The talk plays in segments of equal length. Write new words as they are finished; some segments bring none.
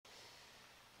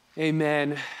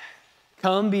Amen.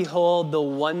 Come behold the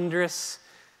wondrous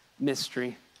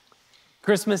mystery.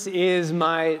 Christmas is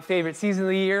my favorite season of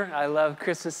the year. I love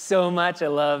Christmas so much. I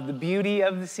love the beauty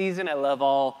of the season. I love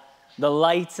all the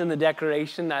lights and the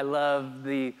decoration. I love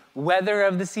the weather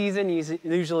of the season,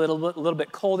 usually a little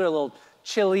bit colder, a little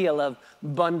chilly. I love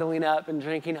bundling up and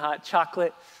drinking hot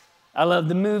chocolate. I love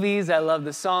the movies. I love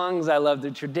the songs. I love the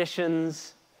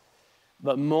traditions.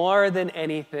 But more than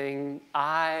anything,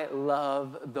 I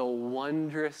love the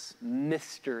wondrous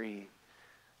mystery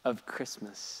of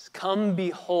Christmas. Come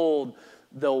behold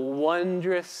the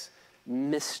wondrous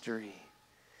mystery.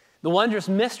 The wondrous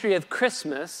mystery of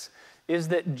Christmas is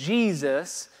that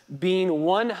Jesus, being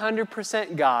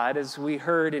 100% God, as we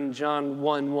heard in John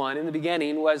 1:1, in the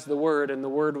beginning was the Word, and the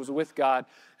Word was with God,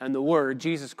 and the Word,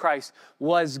 Jesus Christ,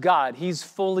 was God. He's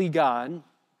fully God.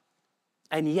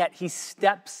 And yet he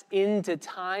steps into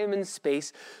time and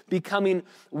space, becoming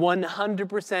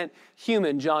 100%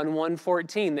 human. John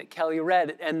 1:14 that Kelly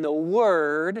read. And the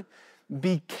Word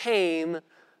became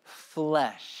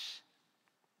flesh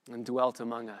and dwelt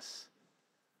among us.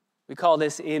 We call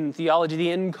this in theology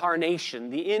the Incarnation.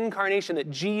 The Incarnation, that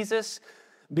Jesus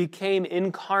became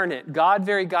incarnate. God,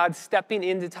 very God, stepping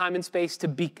into time and space to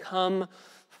become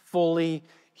fully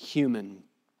human.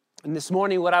 And this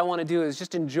morning, what I want to do is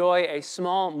just enjoy a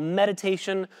small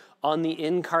meditation on the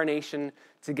Incarnation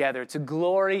together, to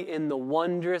glory in the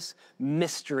wondrous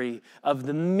mystery of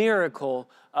the miracle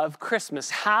of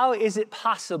Christmas. How is it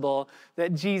possible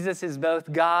that Jesus is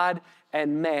both God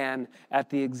and man at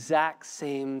the exact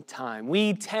same time?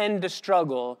 We tend to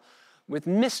struggle with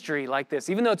mystery like this,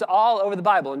 even though it's all over the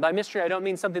Bible. And by mystery, I don't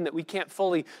mean something that we can't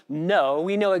fully know.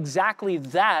 We know exactly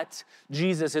that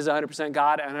Jesus is 100%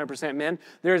 God and 100% man.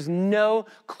 There's no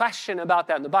question about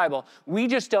that in the Bible. We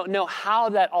just don't know how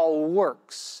that all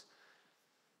works.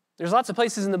 There's lots of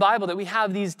places in the Bible that we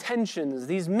have these tensions,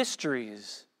 these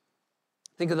mysteries.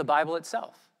 Think of the Bible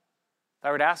itself. If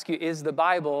I were to ask you, is the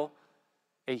Bible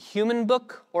a human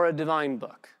book or a divine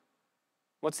book?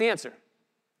 What's the answer?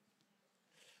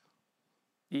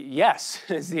 Yes,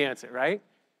 is the answer, right?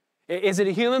 Is it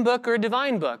a human book or a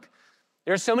divine book?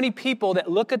 There are so many people that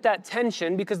look at that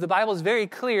tension because the Bible is very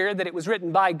clear that it was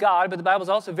written by God, but the Bible is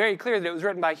also very clear that it was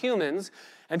written by humans.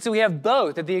 And so we have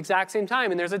both at the exact same time,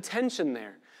 and there's a tension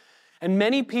there. And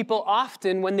many people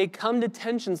often, when they come to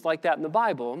tensions like that in the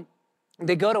Bible,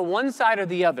 they go to one side or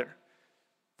the other.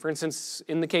 For instance,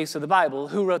 in the case of the Bible,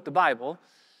 who wrote the Bible?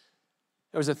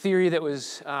 There was a theory that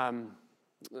was...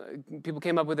 people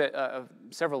came up with it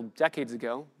several decades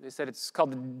ago. They said it's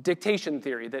called the dictation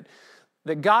theory,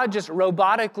 that God just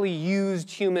robotically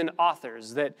used human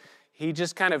authors, that he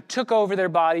just kind of took over their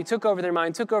body, took over their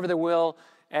mind, took over their will,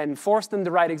 and forced them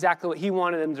to write exactly what he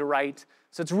wanted them to write.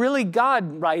 So it's really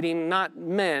God writing, not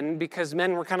men, because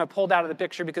men were kind of pulled out of the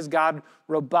picture because God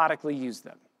robotically used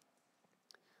them.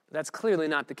 But that's clearly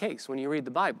not the case when you read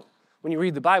the Bible. When you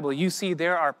read the Bible, you see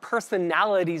there are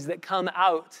personalities that come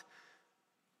out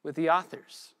with the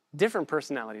authors, different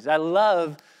personalities. I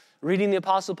love reading the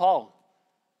Apostle Paul.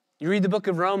 You read the book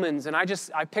of Romans, and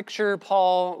I picture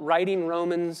Paul writing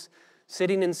Romans,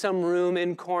 sitting in some room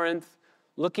in Corinth,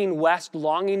 looking west,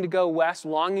 longing to go west,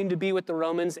 longing to be with the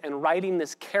Romans, and writing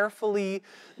this carefully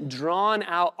drawn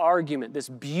out argument, this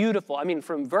beautiful,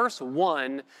 from verse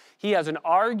 1, he has an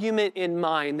argument in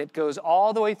mind that goes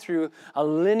all the way through a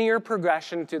linear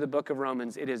progression through the book of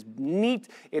Romans. It is neat,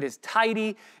 it is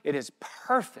tidy, it is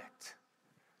perfect.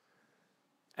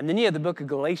 And then you have the book of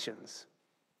Galatians.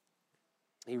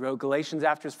 He wrote Galatians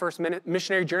after his first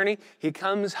missionary journey. He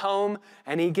comes home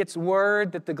and he gets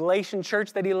word that the Galatian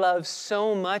church that he loves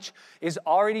so much is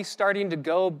already starting to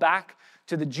go back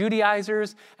to the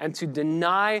Judaizers and to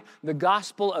deny the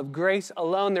gospel of grace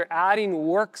alone. They're adding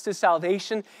works to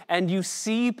salvation. And you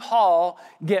see Paul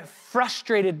get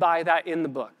frustrated by that in the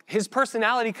book. His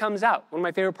personality comes out. One of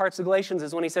my favorite parts of Galatians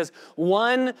is when he says,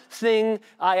 "One thing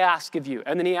I ask of you."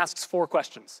 And then he asks 4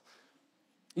 questions.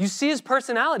 You see his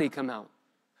personality come out.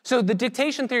 So the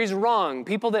dictation theory is wrong.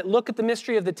 People that look at the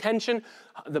mystery of the tension,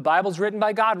 the Bible's written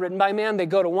by God, written by man, they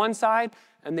go to one side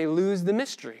and they lose the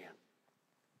mystery.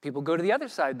 People go to the other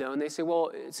side, though, and they say,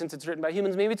 well, since it's written by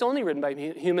humans, maybe it's only written by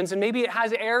humans, and maybe it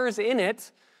has errors in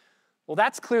it. Well,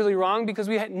 that's clearly wrong because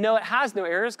we know it has no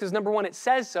errors because, number 1, it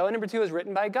says so, and number 2, it's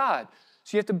written by God.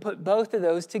 So you have to put both of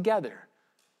those together.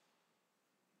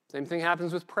 Same thing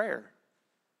happens with prayer.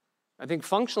 I think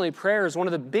functionally, prayer is one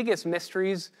of the biggest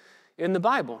mysteries in the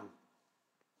Bible.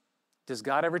 Does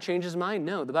God ever change his mind?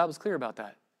 No, the Bible's clear about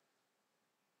that.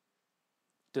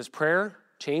 Does prayer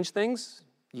change things?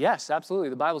 Yes, absolutely.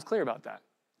 The Bible's clear about that.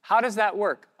 How does that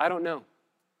work? I don't know.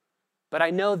 but I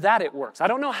know that it works. I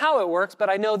don't know how it works, but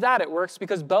I know that it works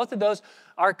because both of those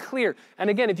are clear. And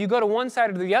again, if you go to one side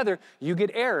or the other, you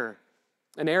get error.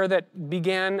 An error that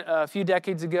began a few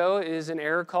decades ago is an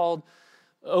error called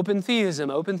open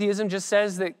theism. Open theism just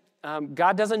says that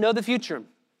God doesn't know the future.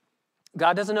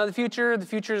 God doesn't know the future. The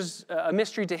future's a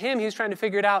mystery to him. He's trying to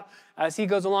figure it out as he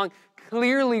goes along.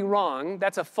 Clearly wrong.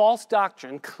 That's a false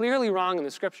doctrine, clearly wrong in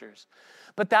the scriptures.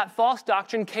 But that false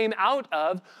doctrine came out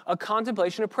of a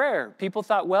contemplation of prayer. People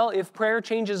thought, well, if prayer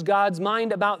changes God's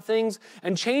mind about things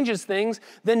and changes things,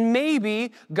 then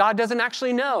maybe God doesn't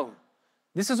actually know.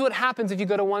 This is what happens if you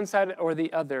go to one side or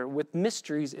the other with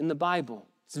mysteries in the Bible.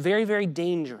 It's very, very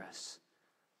dangerous.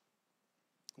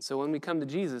 And so when we come to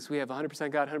Jesus, we have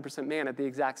 100% God, 100% man at the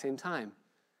exact same time.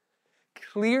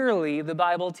 Clearly, the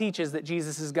Bible teaches that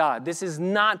Jesus is God. This is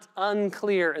not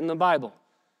unclear in the Bible.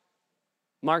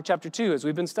 Mark chapter 2, as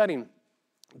we've been studying,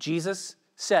 Jesus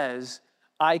says,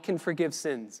 I can forgive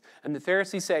sins. And the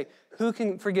Pharisees say, who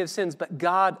can forgive sins but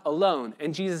God alone?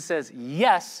 And Jesus says,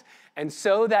 yes, and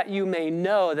so that you may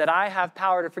know that I have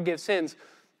power to forgive sins,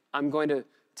 I'm going to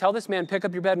tell this man, pick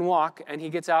up your bed and walk. And he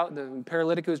gets out. The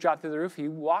paralytic who was dropped through the roof, he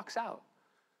walks out.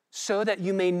 So that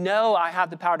you may know I have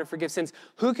the power to forgive sins.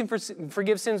 Who can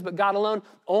forgive sins but God alone?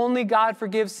 Only God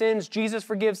forgives sins. Jesus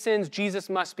forgives sins. Jesus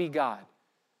must be God.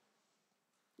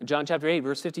 In John chapter 8,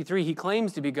 verse 53, he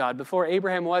claims to be God. Before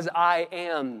Abraham was, I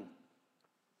am.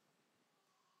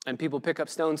 And people pick up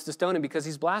stones to stone him because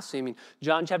he's blaspheming.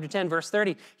 John chapter 10, verse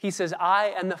 30, he says,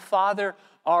 I and the Father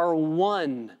are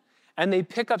one. And they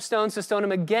pick up stones to stone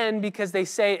him again because they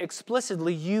say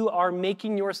explicitly, you are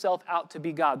making yourself out to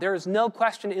be God. There is no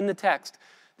question in the text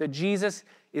that Jesus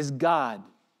is God.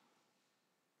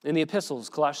 In the epistles,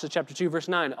 Colossians chapter 2, verse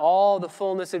 9, all the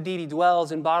fullness of deity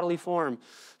dwells in bodily form.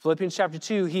 Philippians chapter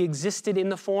 2, he existed in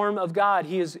the form of God.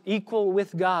 He is equal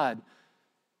with God.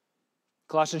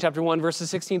 Colossians chapter 1, verses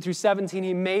 16 through 17,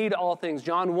 he made all things.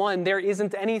 John 1, there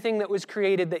isn't anything that was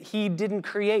created that he didn't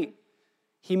create.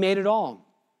 He made it all.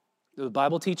 The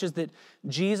Bible teaches that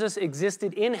Jesus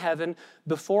existed in heaven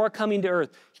before coming to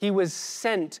earth. He was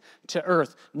sent to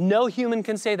earth. No human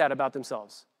can say that about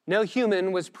themselves. No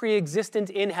human was pre-existent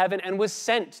in heaven and was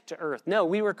sent to earth. No,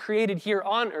 we were created here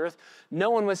on earth. No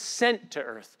one was sent to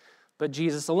earth but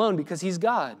Jesus alone because he's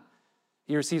God.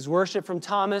 He receives worship from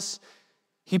Thomas.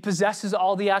 He possesses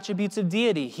all the attributes of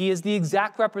deity. He is the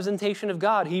exact representation of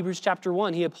God. Hebrews chapter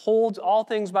 1, he upholds all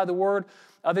things by the word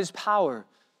of his power.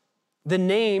 The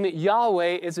name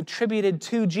Yahweh is attributed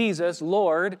to Jesus,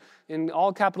 Lord, in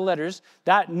all capital letters.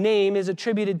 That name is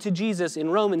attributed to Jesus in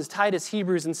Romans, Titus,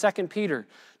 Hebrews, and 2 Peter.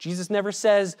 Jesus never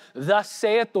says, thus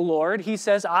saith the Lord. He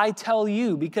says, I tell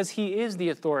you, because he is the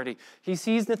authority. He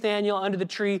sees Nathanael under the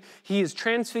tree. He is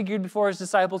transfigured before his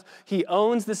disciples. He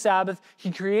owns the Sabbath.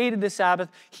 He created the Sabbath.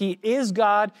 He is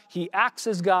God. He acts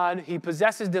as God. He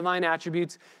possesses divine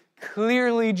attributes.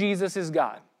 Clearly, Jesus is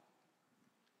God.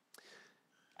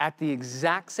 At the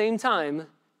exact same time,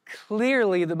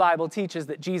 clearly the Bible teaches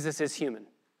that Jesus is human.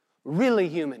 Really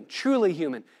human, truly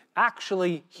human,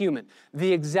 actually human.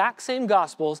 The exact same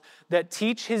Gospels that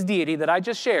teach his deity that I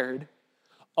just shared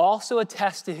also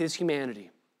attest to his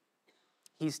humanity.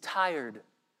 He's tired.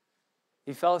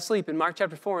 He fell asleep in Mark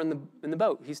chapter 4 in the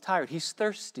boat. He's tired. He's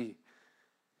thirsty.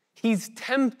 He's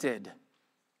tempted.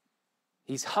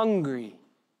 He's hungry.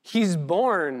 He's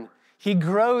born. He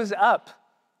grows up.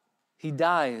 He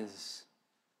dies.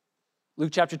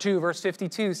 Luke chapter 2, verse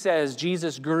 52 says,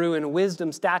 Jesus grew in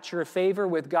wisdom, stature, favor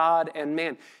with God and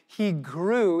man. He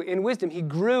grew in wisdom. He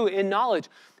grew in knowledge.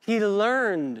 He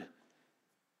learned.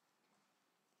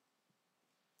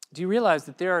 Do you realize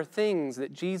that there are things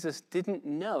that Jesus didn't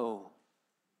know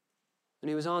when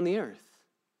he was on the earth?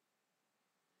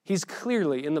 He's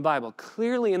clearly in the Bible,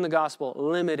 clearly in the gospel,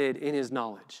 limited in his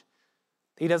knowledge.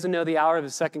 He doesn't know the hour of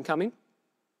his second coming.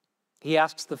 He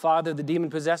asks the father of the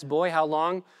demon-possessed boy how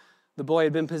long the boy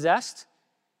had been possessed.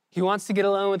 He wants to get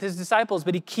alone with his disciples,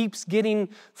 but he keeps getting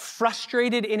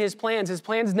frustrated in his plans. His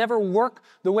plans never work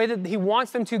the way that he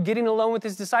wants them to, getting alone with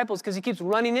his disciples, because he keeps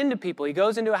running into people. He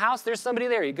goes into a house, there's somebody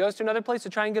there. He goes to another place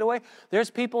to try and get away. There's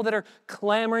people that are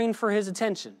clamoring for his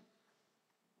attention.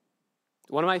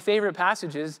 One of my favorite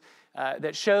passages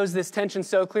that shows this tension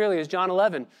so clearly is John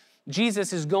 11.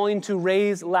 Jesus is going to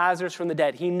raise Lazarus from the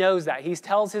dead. He knows that. He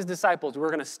tells his disciples, we're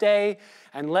going to stay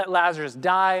and let Lazarus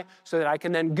die so that I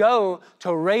can then go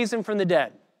to raise him from the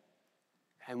dead.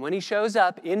 And when he shows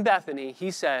up in Bethany, he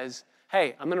says,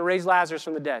 hey, I'm going to raise Lazarus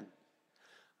from the dead.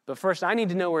 But first, I need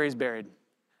to know where he's buried.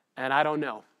 And I don't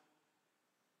know.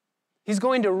 He's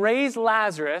going to raise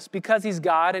Lazarus because he's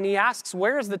God, and he asks,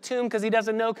 where is the tomb? Because he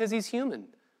doesn't know because he's human.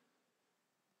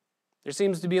 There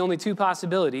seems to be only two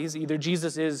possibilities. Either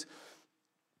Jesus is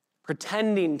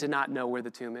pretending to not know where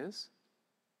the tomb is.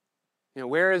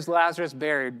 Where is Lazarus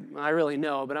buried? I really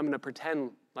know, but I'm going to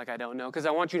pretend like I don't know because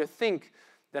I want you to think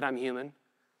that I'm human.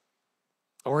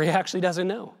 Or he actually doesn't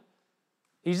know.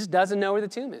 He just doesn't know where the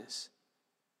tomb is.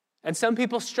 And some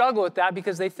people struggle with that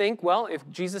because they think, well, if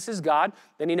Jesus is God,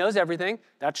 then he knows everything.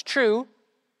 That's true.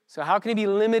 So how can he be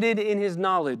limited in his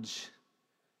knowledge?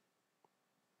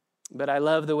 But I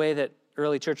love the way that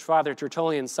early church father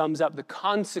Tertullian sums up the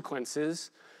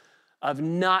consequences of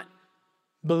not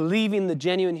believing the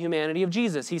genuine humanity of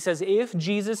Jesus. He says, if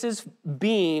Jesus'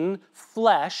 being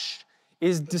flesh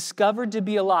is discovered to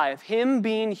be a lie, if him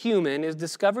being human is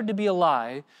discovered to be a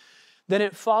lie, then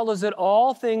it follows that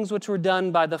all things which were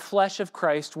done by the flesh of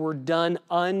Christ were done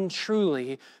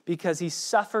untruly because he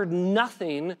suffered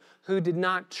nothing who did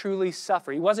not truly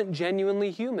suffer. He wasn't genuinely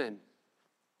human.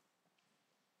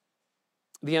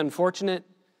 The unfortunate,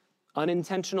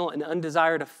 unintentional, and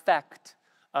undesired effect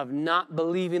of not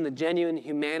believing the genuine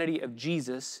humanity of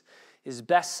Jesus is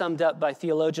best summed up by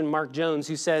theologian Mark Jones,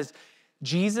 who says,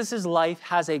 Jesus' life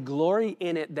has a glory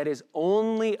in it that is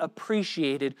only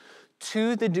appreciated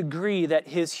to the degree that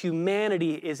his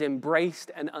humanity is embraced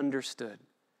and understood.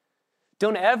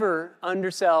 Don't ever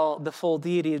undersell the full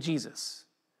deity of Jesus,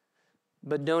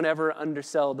 but don't ever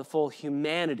undersell the full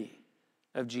humanity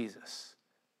of Jesus.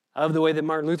 I love the way that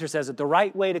Martin Luther says it. The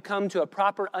right way to come to a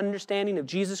proper understanding of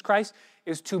Jesus Christ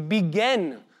is to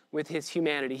begin with his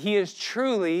humanity. He is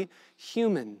truly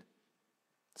human.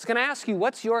 So can I ask you,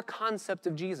 what's your concept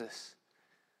of Jesus?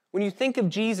 When you think of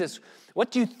Jesus,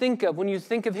 what do you think of when you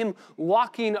think of him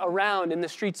walking around in the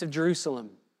streets of Jerusalem?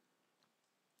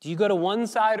 Do you go to one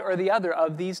side or the other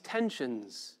of these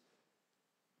tensions?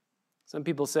 Some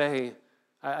people say,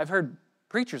 I've heard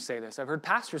preachers say this, I've heard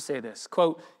pastors say this,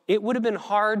 quote, it would have been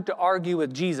hard to argue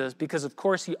with Jesus because of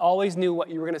course he always knew what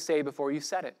you were going to say before you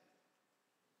said it.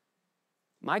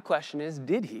 My question is,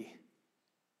 did he?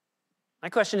 My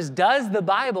question is, does the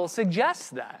Bible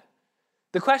suggest that?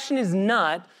 The question is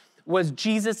not, was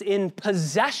Jesus in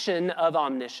possession of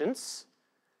omniscience?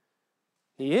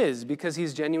 He is, because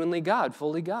he's genuinely God,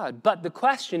 fully God. But the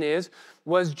question is,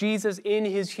 was Jesus in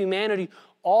his humanity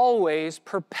always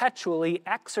perpetually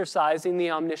exercising the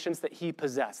omniscience that he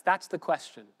possessed? That's the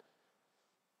question.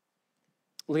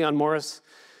 Leon Morris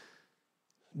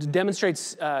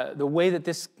demonstrates the way that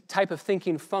this type of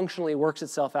thinking functionally works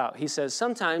itself out. He says,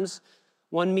 sometimes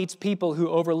one meets people who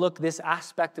overlook this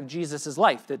aspect of Jesus'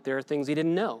 life, that there are things he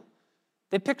didn't know.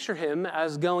 They picture him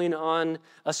as going on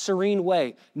a serene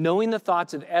way, knowing the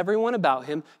thoughts of everyone about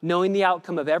him, knowing the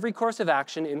outcome of every course of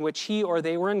action in which he or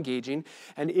they were engaging.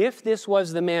 And if this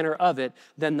was the manner of it,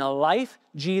 then the life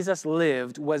Jesus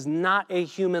lived was not a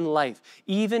human life,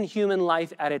 even human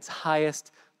life at its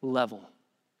highest level.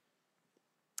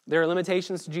 There are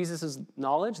limitations to Jesus'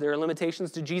 knowledge. There are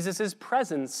limitations to Jesus'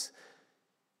 presence.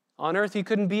 On earth, he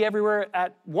couldn't be everywhere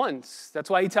at once. That's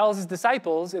why he tells his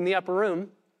disciples in the upper room,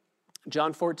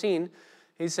 John 14,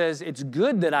 he says, it's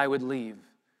good that I would leave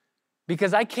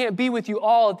because I can't be with you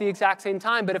all at the exact same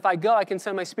time, but if I go, I can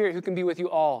send my Spirit who can be with you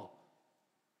all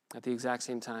at the exact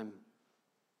same time.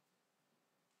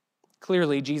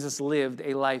 Clearly, Jesus lived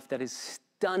a life that is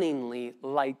stunningly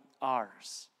like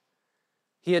ours.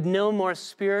 He had no more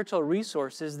spiritual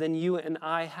resources than you and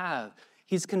I have.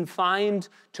 He's confined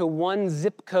to one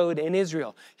zip code in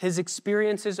Israel. His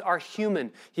experiences are human.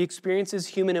 He experiences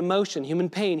human emotion, human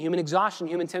pain, human exhaustion,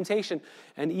 human temptation,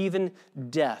 and even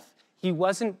death. He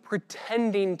wasn't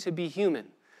pretending to be human.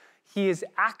 He is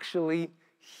actually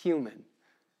human.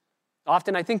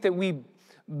 Often I think that we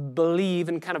believe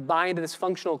and kind of buy into this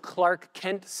functional Clark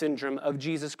Kent syndrome of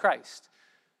Jesus Christ.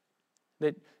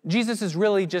 That Jesus is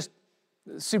really just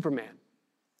Superman.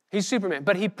 He's Superman,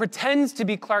 but he pretends to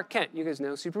be Clark Kent. You guys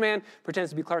know Superman pretends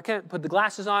to be Clark Kent, put the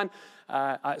glasses on.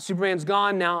 Superman's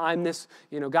gone. Now I'm this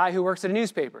guy who works at a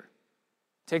newspaper.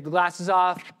 Take the glasses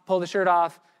off, pull the shirt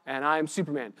off, and I'm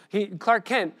Superman. Clark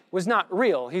Kent was not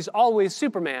real. He's always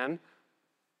Superman,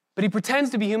 but he pretends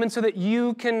to be human so that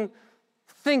you can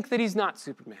think that he's not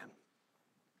Superman.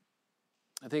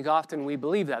 I think often we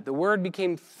believe that. The Word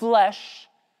became flesh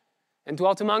and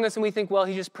dwelt among us, and we think, well,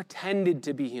 he just pretended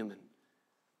to be human.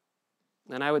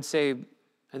 And I would say,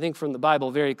 I think from the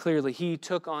Bible very clearly, he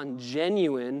took on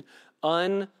genuine,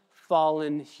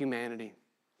 unfallen humanity.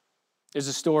 There's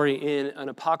a story in an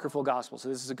apocryphal gospel. So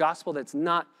this is a gospel that's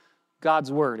not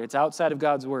God's word. It's outside of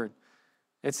God's word.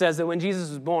 It says that when Jesus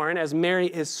was born, as Mary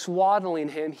is swaddling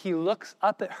him, he looks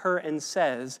up at her and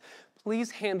says,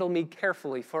 "Please handle me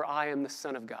carefully, for I am the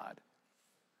Son of God."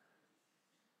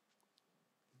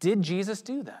 Did Jesus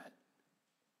do that?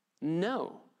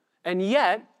 No. And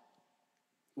yet,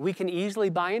 we can easily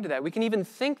buy into that. We can even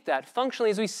think that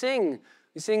functionally as we sing.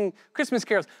 We sing Christmas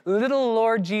carols. Little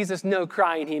Lord Jesus, no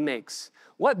crying he makes.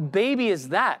 What baby is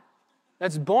that?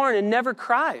 That's born and never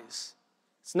cries.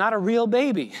 It's not a real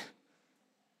baby.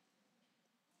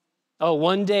 Oh,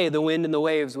 one day the wind and the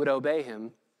waves would obey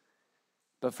him.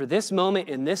 But for this moment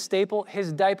in this staple,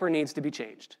 his diaper needs to be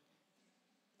changed.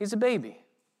 He's a baby.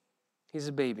 He's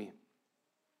a baby.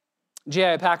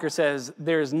 J.I. Packer says,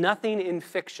 there's nothing in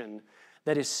fiction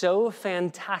that is so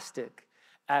fantastic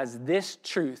as this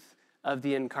truth of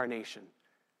the Incarnation.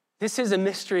 This is a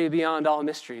mystery beyond all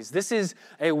mysteries. This is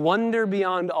a wonder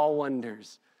beyond all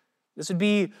wonders. This would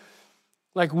be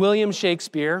like William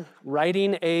Shakespeare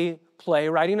writing a play,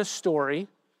 writing a story,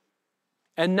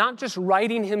 and not just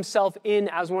writing himself in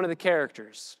as one of the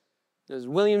characters. As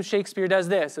William Shakespeare does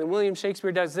this, and William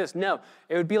Shakespeare does this. No,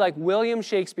 it would be like William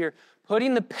Shakespeare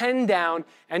putting the pen down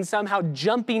and somehow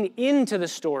jumping into the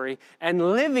story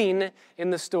and living in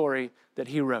the story that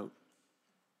he wrote.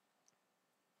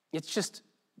 It's just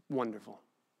wonderful.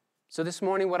 So this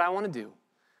morning, what I want to do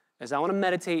is I want to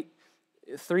meditate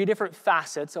three different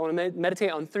facets. I want to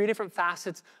meditate on three different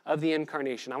facets of the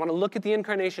Incarnation. I want to look at the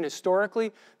Incarnation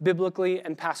historically, biblically,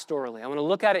 and pastorally. I want to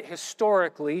look at it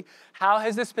historically. How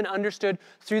has this been understood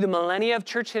through the millennia of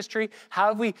church history? How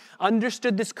have we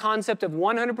understood this concept of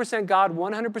 100% God,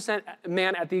 100%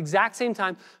 man at the exact same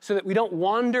time so that we don't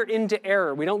wander into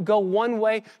error? We don't go one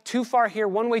way too far here,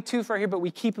 one way too far here, but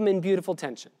we keep them in beautiful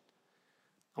tension.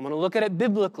 I want to look at it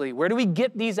biblically. Where do we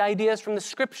get these ideas from the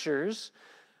Scriptures?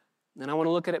 And I want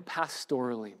to look at it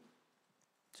pastorally.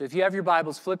 So if you have your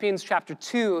Bibles, Philippians chapter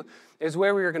 2 is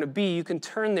where we are going to be. You can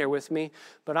turn there with me,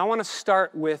 but I want to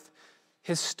start with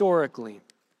historically.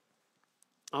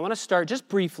 I want to start just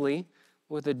briefly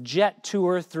with a jet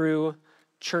tour through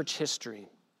church history.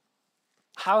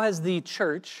 How has the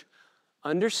church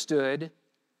understood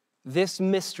this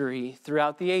mystery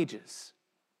throughout the ages?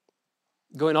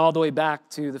 Going all the way back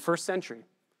to the first century,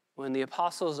 when the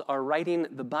apostles are writing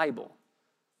the Bible.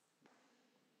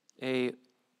 A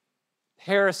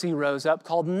heresy rose up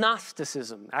called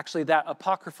Gnosticism. Actually, that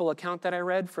apocryphal account that I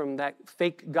read from that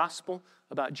fake gospel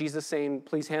about Jesus saying,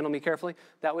 please handle me carefully,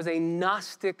 that was a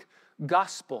Gnostic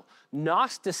gospel.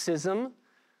 Gnosticism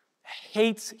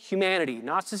hates humanity.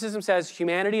 Gnosticism says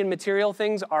humanity and material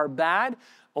things are bad,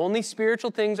 only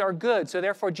spiritual things are good. So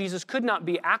therefore, Jesus could not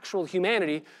be actual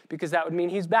humanity because that would mean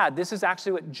he's bad. This is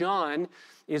actually what John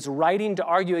is writing to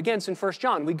argue against in 1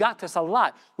 John. We got this a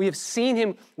lot. We have seen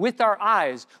him with our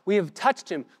eyes. We have touched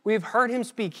him. We have heard him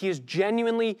speak. He is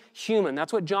genuinely human.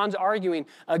 That's what John's arguing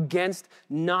against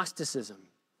Gnosticism.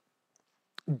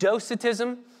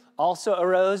 Docetism also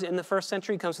arose in the first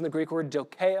century. It comes from the Greek word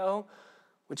dokeo,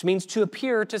 which means to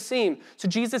appear to seem. So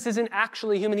Jesus isn't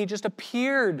actually human. He just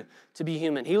appeared to be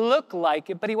human. He looked like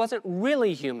it, but he wasn't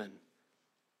really human.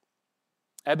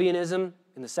 Ebionism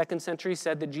in the second century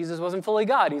said that Jesus wasn't fully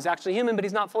God. He's actually human, but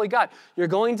he's not fully God. You're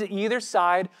going to either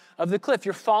side of the cliff.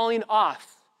 You're falling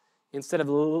off instead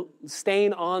of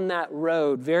staying on that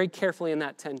road very carefully in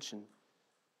that tension.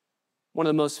 One of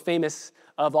the most famous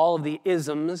of all of the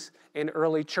isms in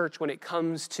early church when it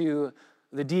comes to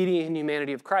the deity and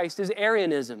humanity of Christ is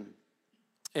Arianism.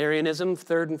 Arianism,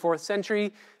 3rd and 4th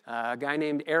century, a guy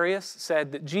named Arius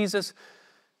said that Jesus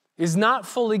is not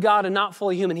fully God and not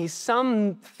fully human. He's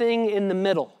something in the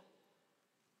middle.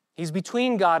 He's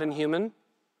between God and human.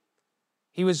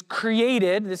 He was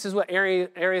created. This is what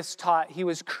Arius taught. He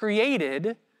was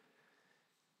created,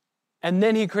 and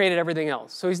then he created everything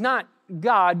else. So he's not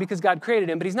God because God created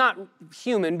him, but he's not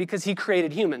human because he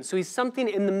created humans. So he's something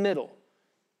in the middle.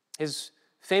 His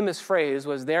famous phrase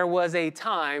was, there was a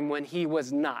time when he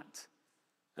was not.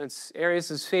 That's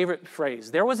Arius' favorite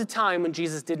phrase. There was a time when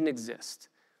Jesus didn't exist,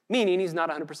 meaning he's not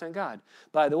 100% God.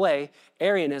 By the way,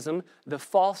 Arianism, the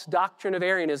false doctrine of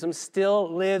Arianism,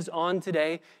 still lives on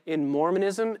today in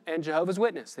Mormonism and Jehovah's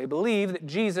Witness. They believe that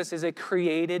Jesus is a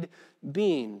created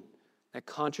being. That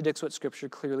contradicts what Scripture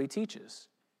clearly teaches.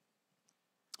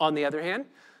 On the other hand,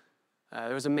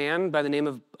 there was a man by the name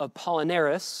of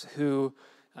Apollinaris who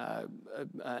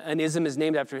an ism is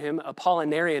named after him,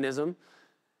 Apollinarianism.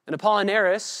 And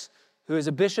Apollinaris, who is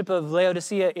a bishop of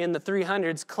Laodicea in the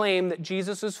 300s, claimed that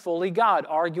Jesus was fully God,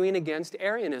 arguing against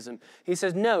Arianism. He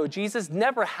says, no, Jesus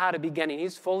never had a beginning.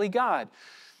 He's fully God.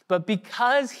 But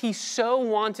because he so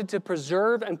wanted to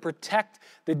preserve and protect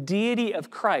the deity of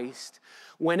Christ,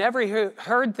 whenever he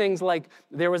heard things like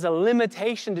there was a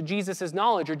limitation to Jesus'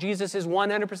 knowledge or Jesus is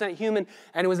 100% human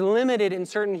and it was limited in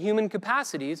certain human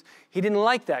capacities, he didn't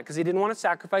like that because he didn't want to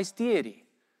sacrifice deity.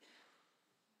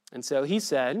 And so he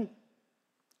said,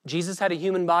 Jesus had a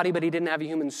human body, but he didn't have a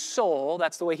human soul.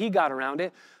 That's the way he got around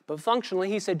it. But functionally,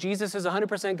 he said Jesus is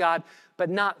 100% God, but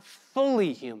not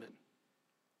fully human.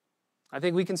 I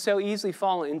think we can so easily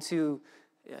fall into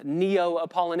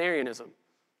neo-Apollinarianism.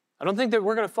 I don't think that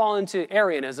we're going to fall into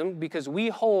Arianism because we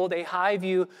hold a high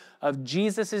view of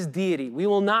Jesus' deity. We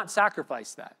will not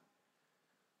sacrifice that.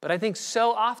 But I think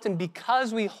so often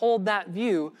because we hold that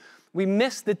view, we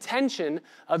miss the tension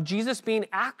of Jesus being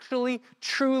actually,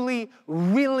 truly,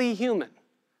 really human.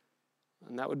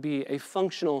 And that would be a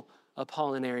functional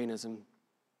Apollinarianism.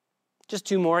 Just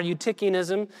two more.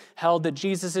 Eutychianism held that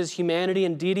Jesus' humanity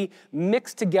and deity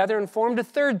mixed together and formed a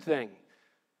third thing.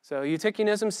 So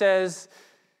Eutychianism says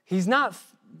he's not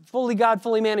fully God,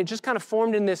 fully man. It just kind of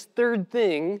formed in this third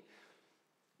thing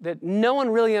that no one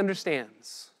really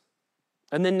understands.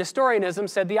 And then Nestorianism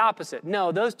said the opposite.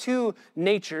 No, those two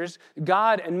natures,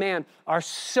 God and man, are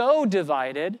so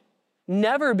divided,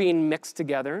 never being mixed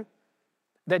together,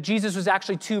 that Jesus was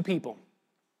actually two people.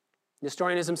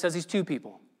 Nestorianism says he's two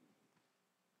people.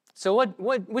 So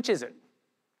which is it?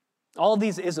 All of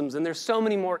these isms, and there's so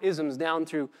many more isms down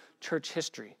through church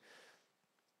history.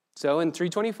 So in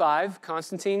 325,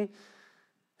 Constantine,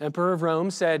 Emperor of Rome,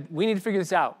 said, we need to figure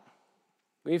this out.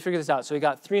 So he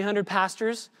got 300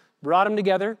 pastors, brought them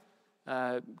together,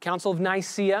 Council of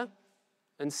Nicaea,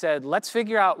 and said, let's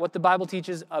figure out what the Bible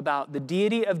teaches about the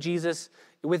deity of Jesus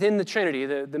within the Trinity.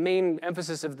 The main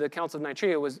emphasis of the Council of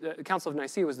Nicaea was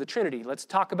the Trinity. Let's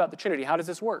talk about the Trinity. How does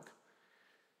this work?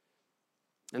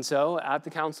 And so at the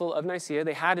Council of Nicaea,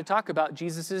 they had to talk about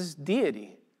Jesus'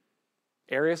 deity.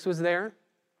 Arius was there.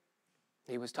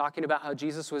 He was talking about how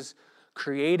Jesus was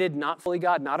created, not fully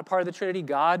God, not a part of the Trinity.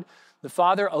 God, the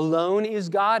Father alone is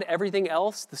God. Everything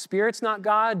else, the Spirit's not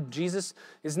God. Jesus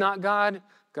is not God.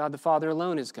 God the Father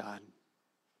alone is God.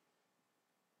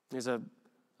 There's an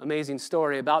amazing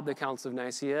story about the Council of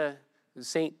Nicaea.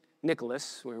 St.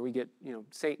 Nicholas, where we get,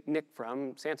 St. Nick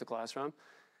from, Santa Claus from.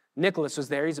 Nicholas was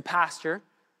there. He's a pastor.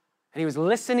 And he was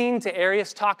listening to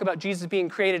Arius talk about Jesus being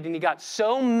created, and he got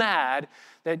so mad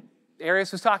that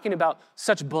Arius was talking about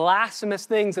such blasphemous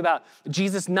things about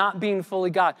Jesus not being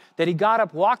fully God that he got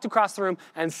up, walked across the room,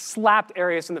 and slapped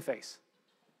Arius in the face.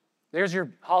 There's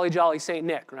your holly jolly St.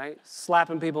 Nick, right?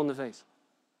 Slapping people in the face.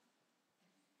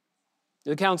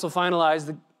 The council finalized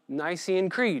the Nicene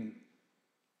Creed,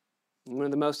 one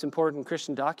of the most important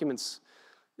Christian documents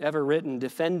ever written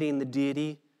defending the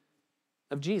deity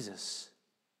of Jesus.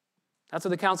 That's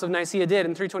what the Council of Nicaea did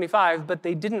in 325, but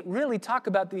they didn't really talk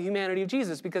about the humanity of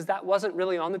Jesus because that wasn't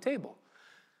really on the table.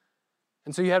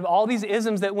 And so you have all these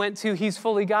isms that went to he's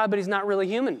fully God, but he's not really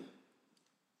human.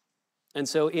 And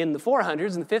so in the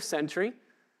 400s, in the 5th century,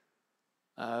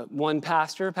 one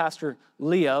pastor, Pastor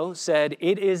Leo, said,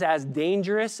 it is as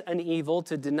dangerous an evil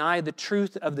to deny the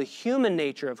truth of the human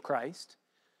nature of Christ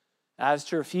as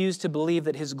to refuse to believe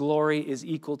that his glory is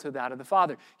equal to that of the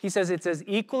Father. He says it's as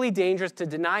equally dangerous to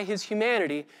deny his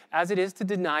humanity as it is to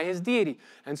deny his deity.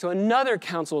 And so another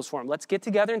council is formed. Let's get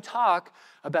together and talk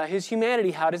about his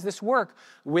humanity. How does this work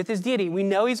with his deity? We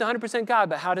know he's 100% God,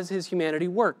 but how does his humanity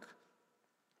work?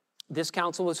 This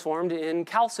council was formed in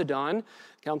Chalcedon,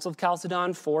 Council of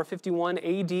Chalcedon, 451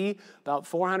 AD. About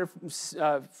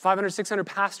 500, 600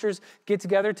 pastors get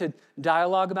together to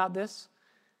dialogue about this.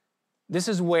 This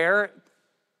is where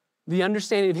the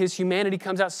understanding of his humanity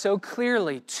comes out so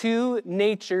clearly. Two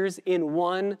natures in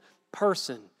one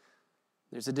person.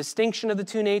 There's a distinction of the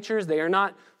two natures. They are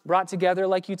not brought together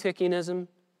like Eutychianism.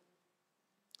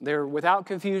 They're without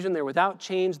confusion, they're without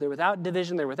change, they're without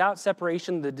division, they're without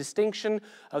separation. The distinction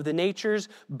of the natures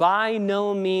by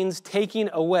no means taken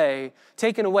away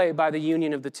by the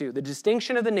union of the two. The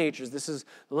distinction of the natures, this is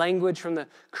language from the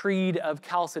Creed of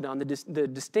Chalcedon, the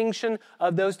distinction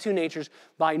of those two natures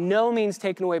by no means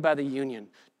taken away by the union.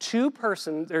 Two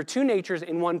natures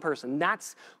in one person.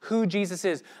 That's who Jesus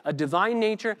is. A divine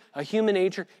nature, a human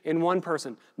nature in one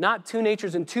person. Not two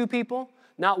natures in two people,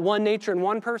 not one nature in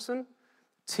one person.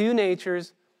 Two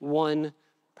natures, one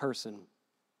person.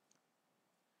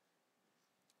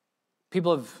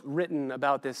 People have written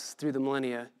about this through the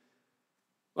millennia.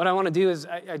 What I want to do is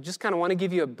I just kind of want to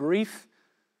give you a brief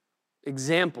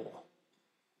example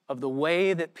of the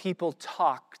way that people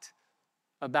talked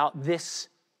about this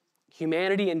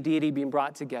humanity and deity being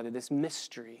brought together, this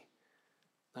mystery.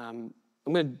 I'm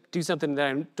going to do something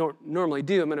that I don't normally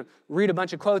do. I'm going to read a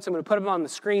bunch of quotes. I'm going to put them on the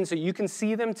screen so you can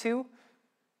see them too.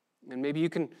 And maybe you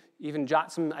can even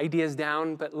jot some ideas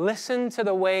down, but listen to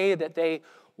the way that they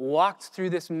walked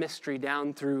through this mystery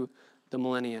down through the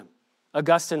millennium.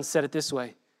 Augustine said it this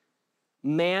way: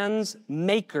 man's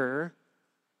maker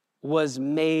was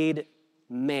made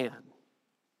man.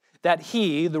 that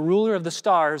he, the ruler of the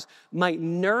stars, might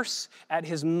nurse at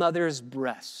his mother's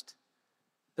breast,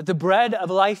 that the bread of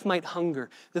life might hunger,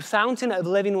 the fountain of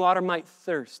living water might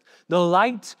thirst, the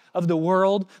light of the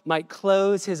world might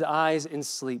close his eyes in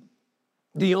sleep.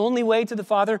 The only way to the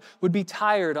Father would be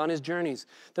tired on his journeys,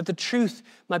 that the truth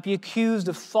might be accused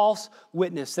of false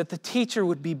witness, that the teacher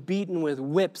would be beaten with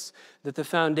whips, that the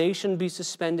foundation be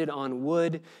suspended on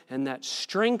wood, and that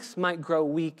strength might grow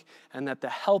weak, and that the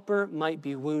helper might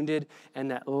be wounded,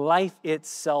 and that life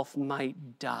itself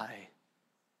might die.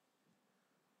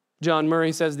 John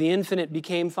Murray says, the infinite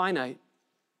became finite.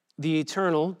 The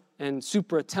eternal and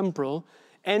supratemporal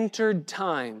entered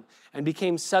time and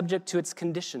became subject to its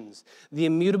conditions. The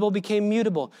immutable became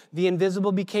mutable. The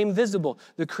invisible became visible.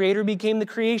 The creator became the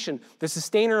creation. The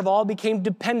sustainer of all became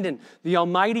dependent. The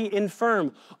almighty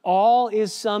infirm. All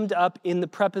is summed up in the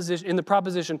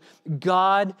proposition,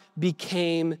 God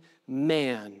became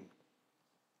man.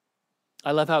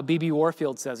 I love how B.B.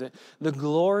 Warfield says it. The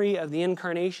glory of the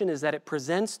Incarnation is that it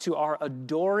presents to our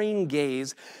adoring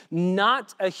gaze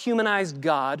not a humanized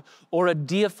God or a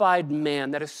deified man.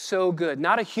 That is so good.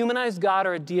 Not a humanized God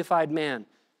or a deified man.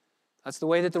 That's the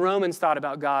way that the Romans thought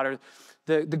about God or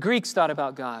the Greeks thought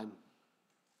about God.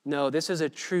 No, this is a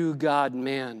true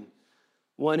God-man.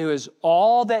 One who is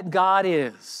all that God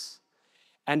is,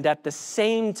 and at the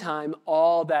same time,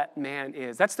 all that man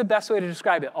is. That's the best way to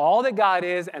describe it. All that God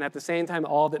is, and at the same time,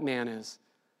 all that man is.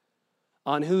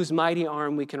 On whose mighty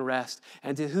arm we can rest,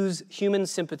 and to whose human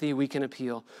sympathy we can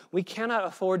appeal. We cannot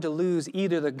afford to lose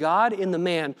either the God in the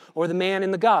man or the man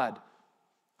in the God.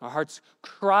 Our hearts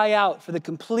cry out for the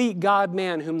complete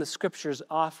God-man whom the Scriptures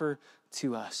offer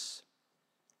to us.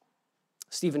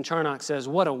 Stephen Charnock says,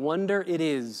 what a wonder it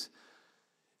is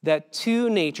that two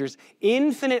natures,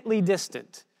 infinitely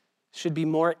distant, should be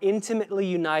more intimately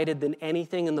united than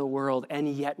anything in the world, and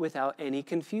yet without any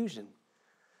confusion.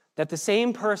 That the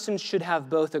same person should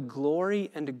have both a glory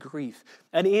and a grief,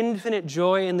 an infinite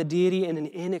joy in the deity and an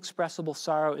inexpressible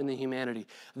sorrow in the humanity.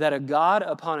 That a God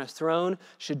upon a throne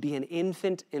should be an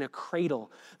infant in a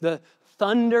cradle. The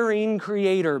thundering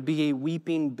creator be a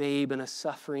weeping babe and a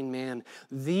suffering man.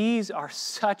 These are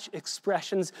such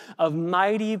expressions of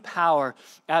mighty power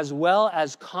as well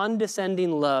as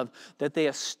condescending love that they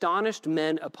astonished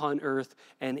men upon earth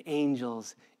and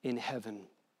angels in heaven.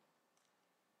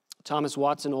 Thomas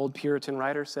Watson, old Puritan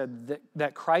writer, said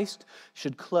that Christ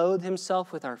should clothe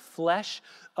himself with our flesh.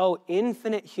 Oh,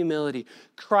 infinite humility.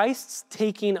 Christ's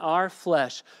taking our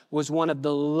flesh was one of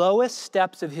the lowest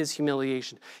steps of his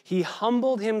humiliation. He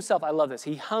humbled himself. I love this.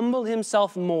 He humbled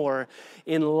himself more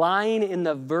in lying in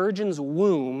the virgin's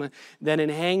womb than in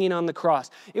hanging on the cross.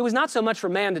 It was not so much for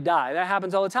man to die. That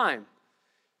happens all the time.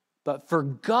 But for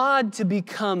God to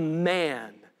become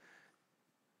man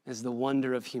is the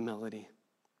wonder of humility.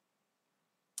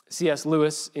 C.S.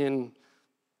 Lewis, in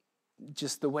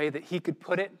just the way that he could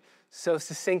put it so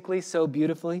succinctly, so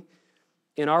beautifully,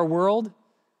 in our world,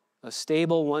 a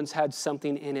stable once had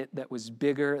something in it that was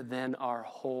bigger than our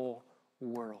whole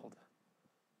world.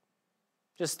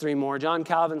 Just three more. John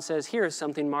Calvin says, here is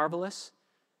something marvelous.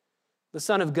 The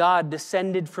Son of God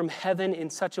descended from heaven in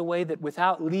such a way that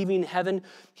without leaving heaven,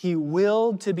 he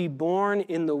willed to be born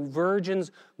in the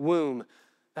virgin's womb.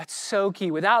 That's so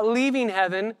key. Without leaving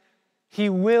heaven, he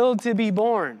willed to be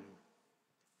born.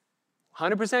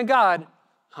 100% God,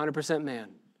 100% man.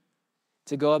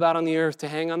 To go about on the earth, to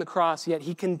hang on the cross, yet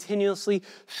he continuously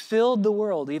filled the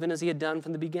world, even as he had done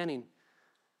from the beginning.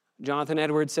 Jonathan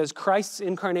Edwards says, Christ's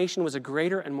incarnation was a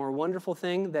greater and more wonderful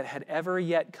thing that had ever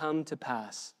yet come to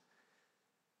pass.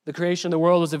 The creation of the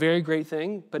world was a very great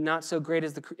thing, but not so great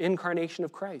as the incarnation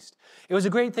of Christ. It was a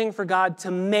great thing for God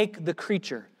to make the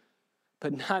creature,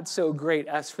 but not so great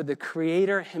as for the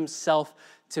Creator himself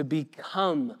to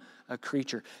become a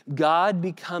creature. God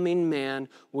becoming man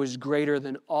was greater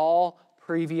than all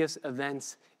previous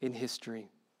events in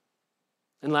history.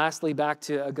 And lastly, back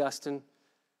to Augustine.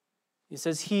 He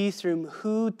says, he through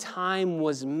whom time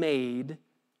was made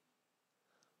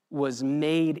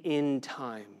in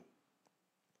time.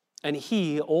 And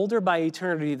he, older by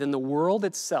eternity than the world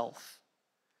itself,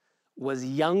 was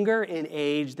younger in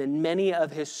age than many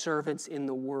of his servants in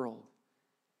the world.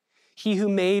 He who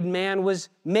made man was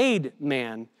made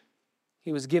man.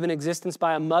 He was given existence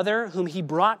by a mother whom he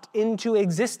brought into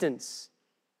existence.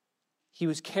 He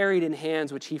was carried in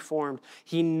hands which he formed.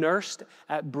 He nursed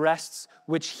at breasts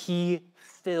which he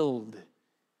filled.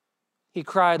 He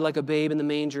cried like a babe in the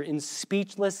manger in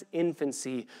speechless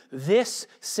infancy, this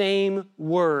same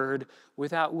word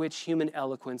without which human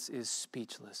eloquence is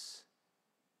speechless.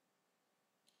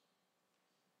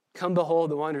 Come behold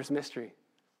the wondrous mystery.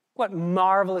 What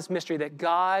marvelous mystery that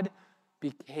God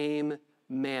became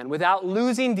man without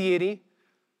losing deity,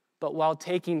 but while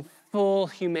taking full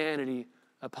humanity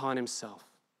upon himself.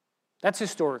 That's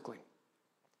historically.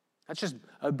 That's just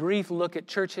a brief look at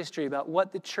church history about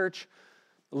what the church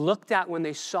looked at when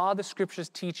they saw the scriptures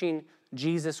teaching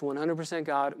Jesus 100%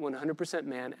 God, 100%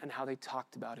 man, and how they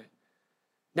talked about it.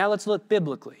 Now let's look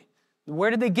biblically. Where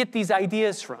did they get these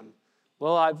ideas from?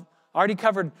 Well, I've already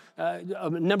covered a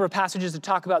number of passages that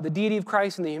talk about the deity of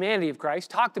Christ and the humanity of Christ,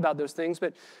 talked about those things,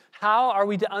 but how are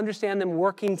we to understand them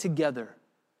working together?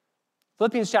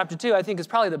 Philippians chapter 2, I think, is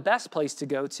probably the best place to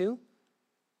go to.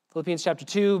 Philippians chapter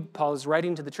 2, Paul is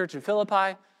writing to the church in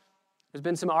Philippi. There's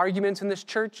been some arguments in this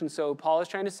church, and so Paul is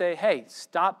trying to say, hey,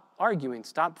 stop arguing,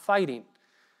 stop fighting.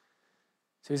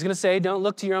 So he's going to say, don't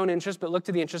look to your own interest, but look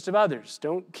to the interest of others.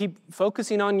 Don't keep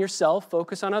focusing on yourself,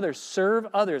 focus on others. Serve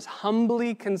others.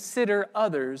 Humbly consider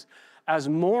others as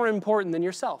more important than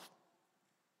yourself.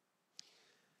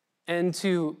 And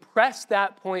to press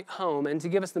that point home and to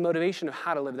give us the motivation of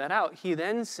how to live that out, he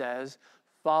then says,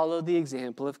 follow the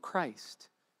example of Christ.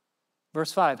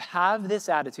 Verse 5, have this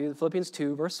attitude, Philippians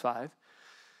 2, verse 5,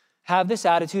 have this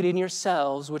attitude in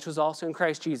yourselves, which was also in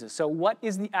Christ Jesus. So what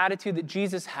is the attitude that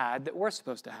Jesus had that we're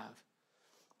supposed to have?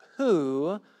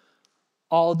 Who,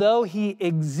 although he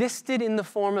existed in the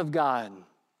form of God,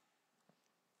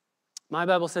 my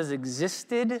Bible says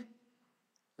existed,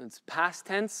 it's past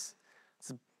tense.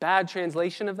 It's a bad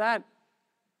translation of that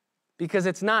because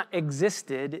it's not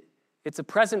existed, it's a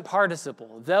present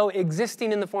participle. Though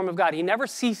existing in the form of God, he never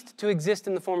ceased to exist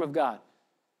in the form of God.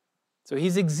 So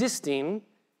he's existing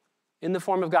in the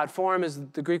form of God. Form is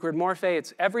the Greek word morphe.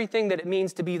 It's everything that it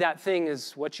means to be that thing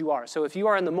is what you are. So if you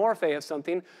are in the morphe of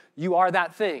something, you are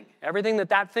that thing. Everything that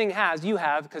that thing has, you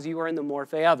have because you are in the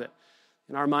morphe of it.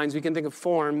 In our minds, we can think of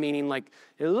form meaning like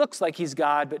it looks like he's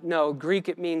God, but no, Greek,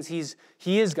 it means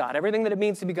he is God. Everything that it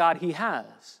means to be God, he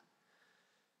has.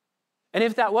 And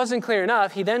if that wasn't clear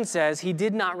enough, he then says he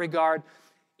did not regard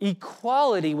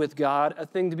equality with God a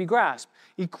thing to be grasped.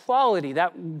 Equality,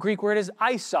 that Greek word is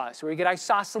isos, where you get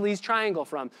isosceles triangle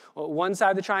from. Well, one side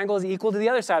of the triangle is equal to the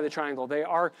other side of the triangle. They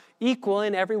are equal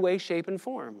in every way, shape, and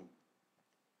form.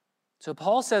 So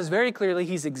Paul says very clearly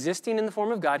he's existing in the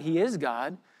form of God. He is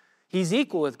God. He's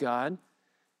equal with God.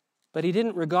 But he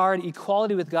didn't regard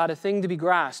equality with God a thing to be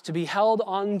grasped, to be held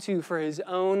onto for his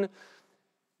own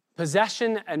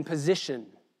possession and position.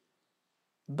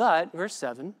 But, verse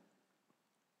 7,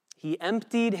 he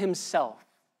emptied himself.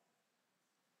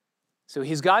 So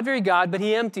he's God, very God, but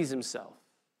he empties himself.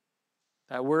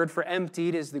 That word for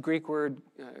emptied is the Greek word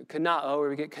kanao, where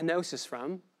we get kenosis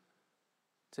from,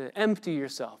 to empty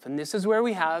yourself. And this is where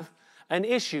we have an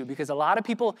issue, because a lot of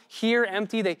people hear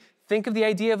empty, they think of the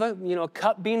idea of a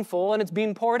cup being full and it's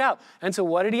being poured out. And so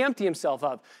what did he empty himself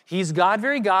of? He's God,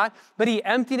 very God, but he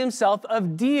emptied himself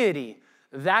of deity.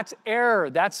 That's error.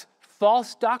 That's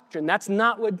false doctrine. That's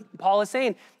not what Paul is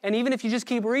saying. And even if you just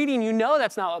keep reading, you know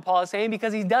that's not what Paul is saying,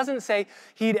 because he doesn't say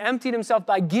he'd emptied himself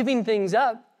by giving things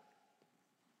up.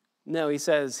 No, he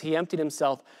says he emptied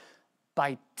himself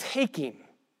by taking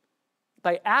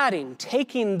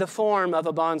the form of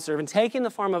a bondservant, taking the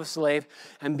form of a slave,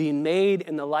 and being made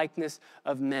in the likeness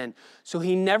of men. So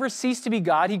he never ceased to be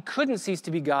God. He couldn't cease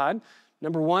to be God.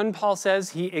 Number one, Paul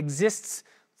says he exists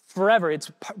forever.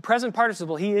 It's present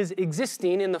participle. He is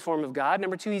existing in the form of God.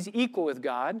 Number two, he's equal with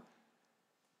God.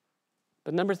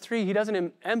 But number three, he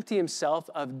doesn't empty himself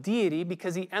of deity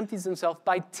because he empties himself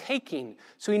by taking.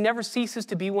 So he never ceases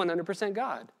to be 100%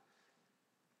 God.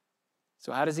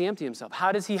 So how does he empty himself?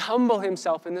 How does he humble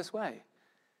himself in this way?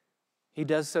 He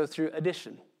does so through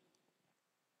addition.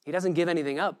 He doesn't give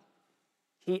anything up.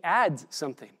 He adds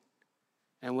something.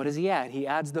 And what does he add? He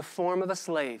adds the form of a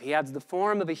slave. He adds the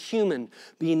form of a human,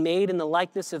 being made in the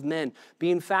likeness of men,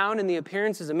 being found in the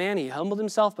appearance as a man. He humbled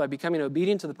himself by becoming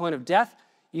obedient to the point of death,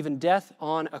 even death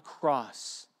on a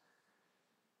cross.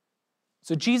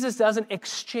 So Jesus doesn't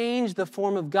exchange the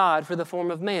form of God for the form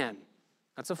of man.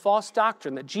 That's a false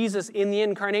doctrine, that Jesus in the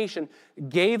Incarnation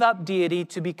gave up deity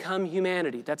to become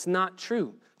humanity. That's not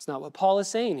true. It's not what Paul is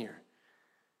saying here.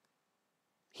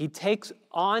 He takes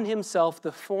on himself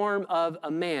the form of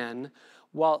a man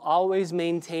while always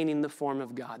maintaining the form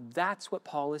of God. That's what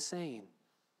Paul is saying.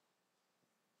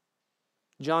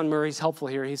 John Murray's helpful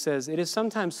here. He says, "It is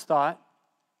sometimes thought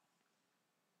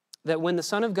that when the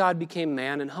Son of God became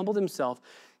man and humbled himself,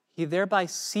 he thereby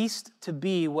ceased to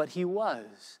be what he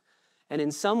was, and in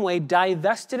some way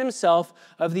divested himself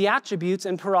of the attributes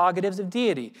and prerogatives of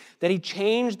deity, that he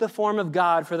changed the form of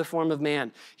God for the form of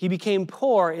man. He became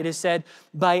poor, it is said,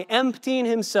 by emptying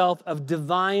himself of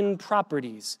divine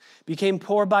properties, became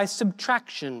poor by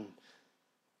subtraction.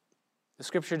 The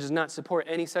scripture does not support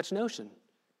any such notion.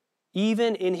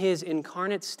 Even in his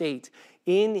incarnate state,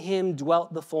 in him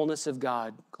dwelt the fullness of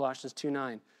God, Colossians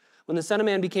 2:9. When the Son of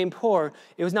Man became poor,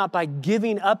 it was not by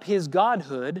giving up his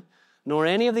godhood, nor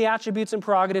any of the attributes and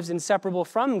prerogatives inseparable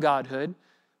from godhood.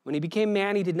 When he became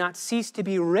man, he did not cease to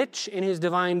be rich in his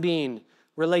divine being,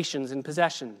 relations, and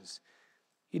possessions.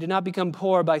 He did not become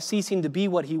poor by ceasing to be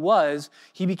what he was.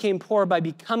 He became poor by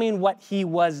becoming what he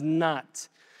was not.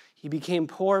 He became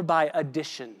poor by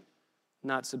addition,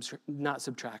 not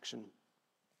subtraction.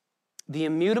 The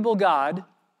immutable God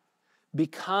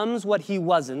becomes what he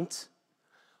wasn't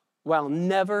while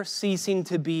never ceasing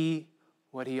to be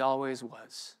what he always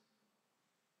was.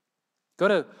 Go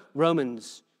to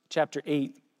Romans chapter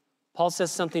 8. Paul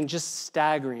says something just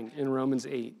staggering in Romans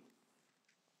 8.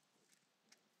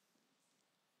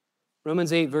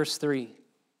 Romans 8, verse 3.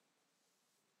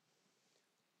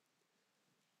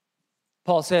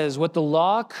 Paul says, what the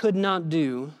law could not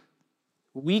do,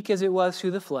 weak as it was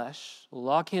through the flesh, the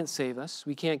law can't save us.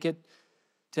 We can't get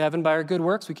to heaven by our good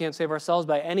works. We can't save ourselves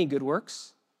by any good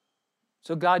works.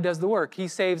 So God does the work. He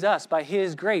saves us by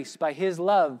his grace, by his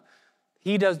love.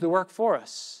 He does the work for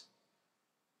us.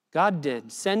 God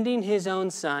did, sending his own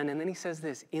Son, and then he says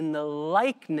this, in the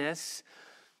likeness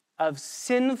of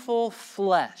sinful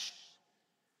flesh.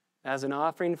 As an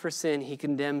offering for sin, he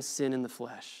condemns sin in the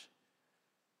flesh.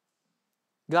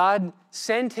 God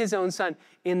sent his own Son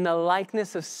in the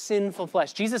likeness of sinful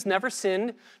flesh. Jesus never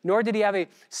sinned, nor did he have a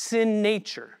sin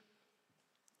nature.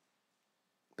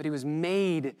 But he was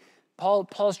made.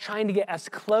 Paul's trying to get as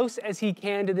close as he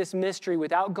can to this mystery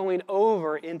without going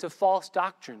over into false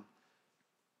doctrine.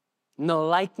 In the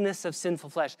likeness of sinful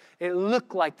flesh. It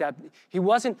looked like that. He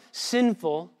wasn't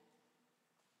sinful,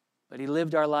 but he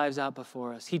lived our lives out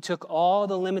before us. He took all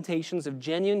the limitations of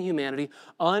genuine humanity,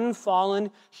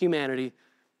 unfallen humanity,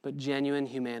 but genuine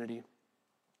humanity.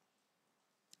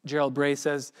 Gerald Bray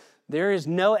says, there is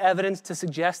no evidence to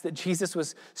suggest that Jesus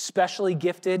was specially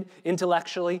gifted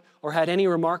intellectually or had any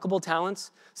remarkable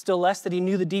talents, still less that he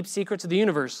knew the deep secrets of the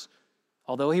universe.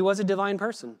 Although he was a divine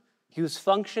person, he was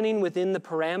functioning within the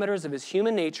parameters of his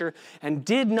human nature and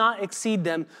did not exceed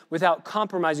them without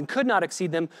compromising, could not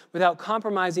exceed them without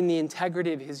compromising the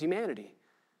integrity of his humanity.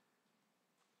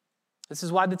 This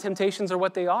is why the temptations are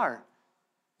what they are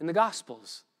in the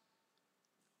Gospels.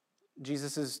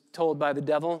 Jesus is told by the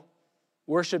devil,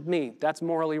 worship me. That's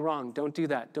morally wrong. Don't do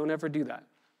that. Don't ever do that.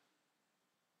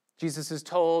 Jesus is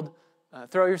told,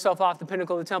 throw yourself off the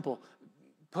pinnacle of the temple.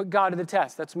 Put God to the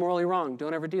test. That's morally wrong.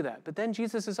 Don't ever do that. But then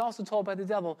Jesus is also told by the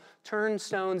devil, turn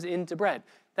stones into bread.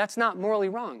 That's not morally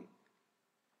wrong.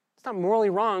 It's not morally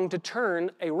wrong to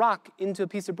turn a rock into a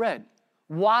piece of bread.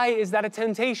 Why is that a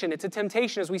temptation? It's a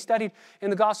temptation, as we studied in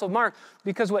the Gospel of Mark,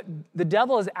 because what the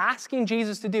devil is asking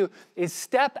Jesus to do is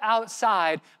step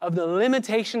outside of the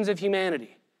limitations of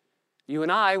humanity. You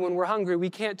and I, when we're hungry, we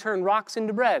can't turn rocks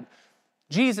into bread.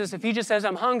 Jesus, if he just says,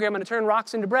 I'm hungry, I'm going to turn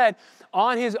rocks into bread,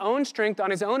 on his own strength,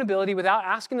 on his own ability, without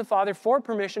asking the Father for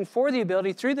permission, for the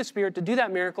ability, through the Spirit, to do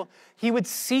that miracle, he would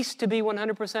cease to be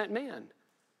 100% man.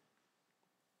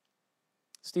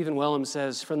 Stephen Wellum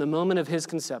says, from the moment of his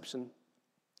conception,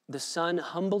 the Son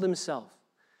humbled himself.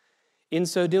 In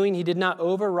so doing, he did not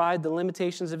override the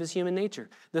limitations of his human nature.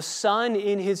 The Son,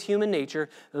 in his human nature,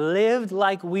 lived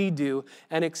like we do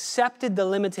and accepted the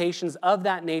limitations of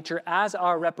that nature as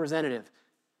our representative,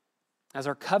 as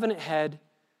our covenant head,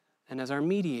 and as our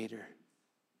mediator.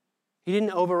 He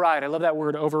didn't override. I love that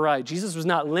word, override. Jesus was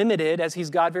not limited as he's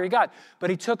God, very God, but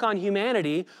he took on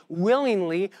humanity,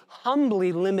 willingly,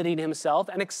 humbly limiting himself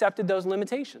and accepted those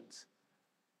limitations.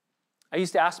 I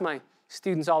used to ask my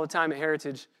students all the time at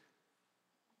Heritage,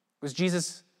 was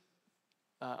Jesus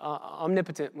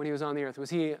omnipotent when he was on the earth? Was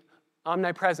he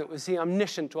omnipresent? Was he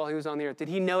omniscient while he was on the earth? Did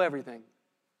he know everything?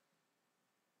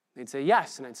 They'd say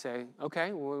yes, and I'd say,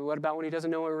 okay, well, what about when he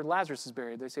doesn't know where Lazarus is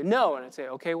buried? They'd say no, and I'd say,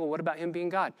 okay, well, what about him being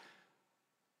God?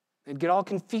 They'd get all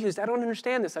confused. I don't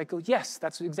understand this. I go, yes,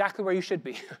 that's exactly where you should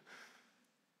be.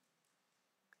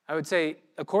 I would say,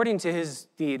 according to his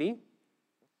deity,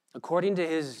 according to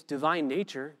his divine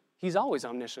nature, he's always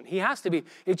omniscient. He has to be.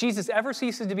 If Jesus ever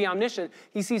ceases to be omniscient,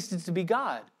 he ceases to be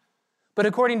God. But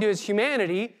according to his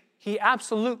humanity, he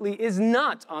absolutely is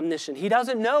not omniscient. He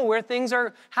doesn't know where things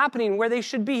are happening, where they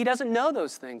should be. He doesn't know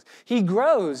those things. He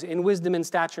grows in wisdom and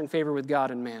stature and favor with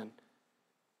God and man.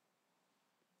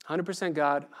 100%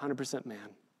 God, 100% man.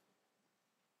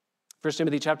 1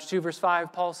 Timothy chapter 2, verse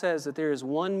 5, Paul says that there is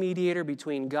one mediator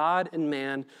between God and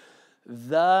man,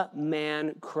 the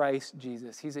man Christ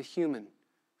Jesus. He's a human,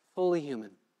 fully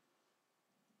human.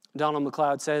 Donald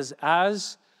MacLeod says,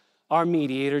 as our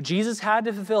mediator, Jesus had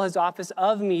to fulfill his office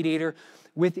of mediator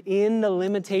within the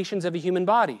limitations of a human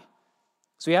body.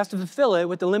 So he has to fulfill it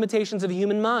with the limitations of a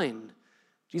human mind.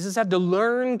 Jesus had to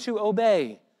learn to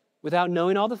obey without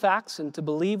knowing all the facts and to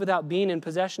believe without being in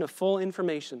possession of full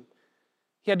information.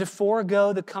 He had to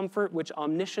forego the comfort which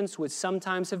omniscience would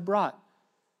sometimes have brought.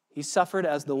 He suffered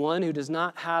as the one who does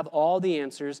not have all the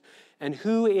answers and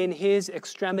who in his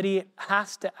extremity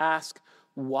has to ask,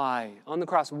 why? On the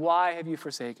cross, why have you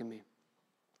forsaken me?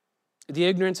 The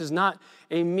ignorance is not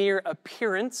a mere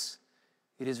appearance,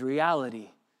 it is reality.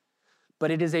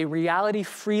 But it is a reality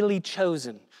freely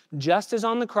chosen. Just as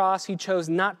on the cross he chose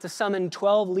not to summon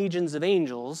 12 legions of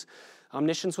angels,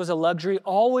 omniscience was a luxury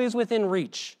always within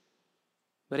reach,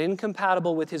 but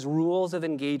incompatible with his rules of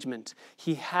engagement.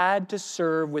 He had to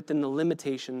serve within the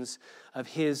limitations of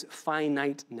his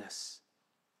finiteness.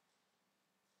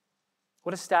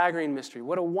 What a staggering mystery.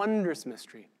 What a wondrous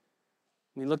mystery.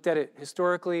 We looked at it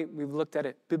historically. We've looked at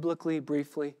it biblically,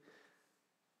 briefly.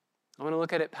 I want to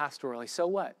look at it pastorally. So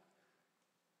what?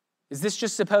 Is this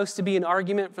just supposed to be an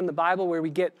argument from the Bible where we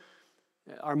get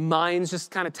our minds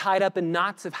just kind of tied up in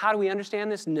knots of how do we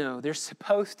understand this? No, there's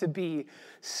supposed to be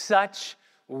such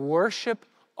worship,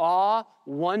 awe,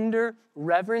 wonder,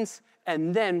 reverence,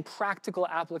 and then practical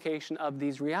application of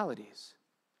these realities.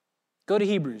 Go to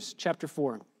Hebrews chapter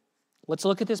 4. Let's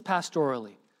look at this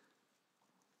pastorally.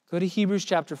 Go to Hebrews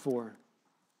chapter 4.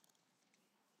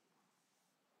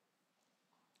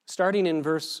 Starting in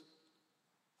verse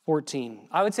 14.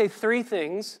 I would say three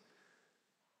things,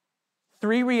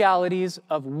 three realities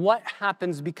of what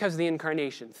happens because of the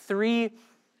incarnation. Three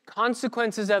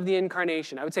consequences of the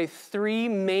incarnation. I would say three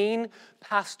main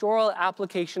pastoral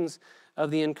applications of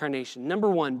the incarnation. Number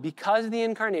one, because of the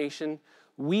incarnation,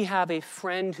 we have a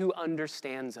friend who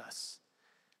understands us.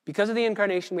 Because of the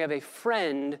incarnation, we have a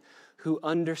friend who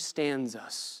understands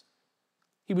us.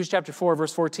 Hebrews chapter 4,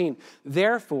 verse 14.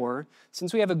 Therefore,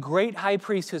 since we have a great high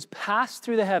priest who has passed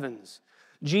through the heavens,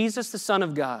 Jesus, the Son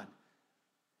of God,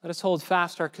 let us hold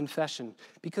fast our confession,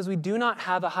 because we do not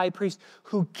have a high priest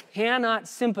who cannot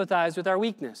sympathize with our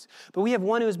weakness, but we have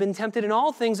one who has been tempted in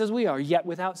all things as we are, yet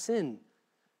without sin.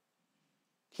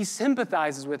 He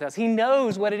sympathizes with us. He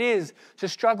knows what it is to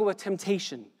struggle with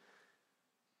temptation.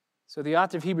 So the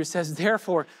author of Hebrews says,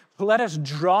 therefore, let us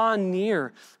draw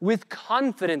near with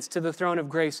confidence to the throne of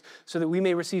grace so that we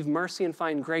may receive mercy and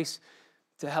find grace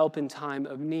to help in time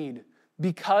of need.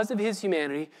 Because of his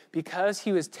humanity, because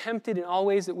he was tempted in all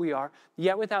ways that we are,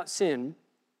 yet without sin,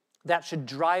 that should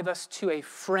drive us to a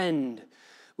friend.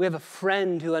 We have a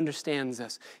friend who understands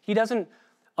us. He doesn't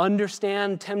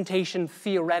understand temptation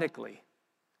theoretically.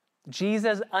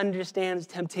 Jesus understands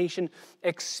temptation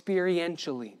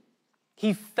experientially.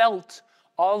 He felt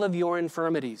all of your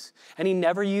infirmities, and he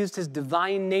never used his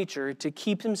divine nature to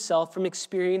keep himself from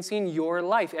experiencing your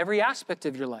life, every aspect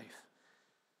of your life.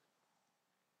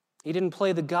 He didn't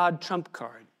play the God trump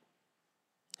card.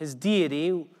 His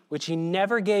deity, which he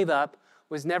never gave up,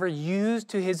 was never used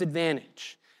to his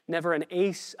advantage, never an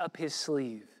ace up his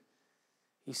sleeve.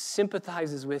 He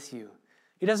sympathizes with you.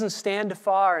 He doesn't stand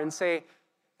afar and say,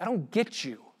 I don't get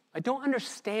you. I don't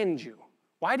understand you.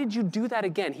 Why did you do that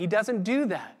again? He doesn't do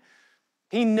that.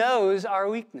 He knows our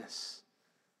weakness.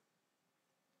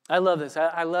 I love this.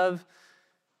 I love,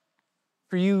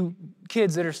 for you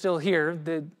kids that are still here,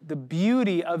 the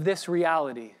beauty of this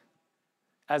reality.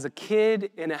 As a kid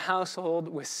in a household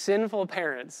with sinful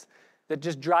parents that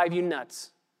just drive you nuts.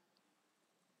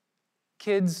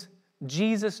 Kids,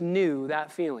 Jesus knew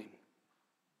that feeling.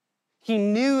 He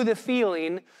knew the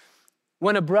feeling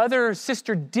when a brother or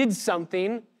sister did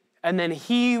something and then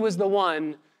he was the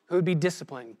one who would be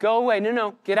disciplined. Go away.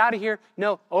 No, get out of here.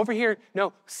 No, over here.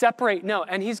 No, separate. No.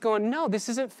 And he's going, no, this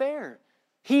isn't fair.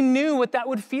 He knew what that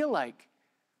would feel like.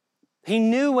 He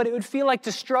knew what it would feel like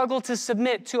to struggle, to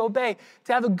submit, to obey,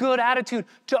 to have a good attitude,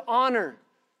 to honor.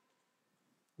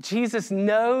 Jesus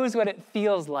knows what it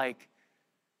feels like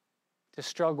to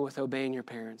struggle with obeying your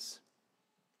parents.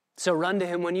 So run to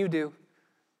him when you do.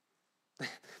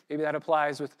 Maybe that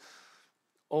applies with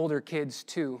older kids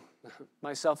too,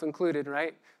 myself included,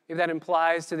 right? Maybe that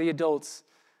implies to the adults.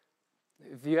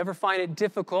 If you ever find it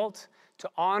difficult to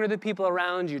honor the people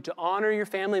around you, to honor your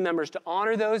family members, to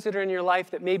honor those that are in your life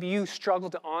that maybe you struggle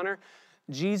to honor,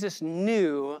 Jesus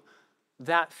knew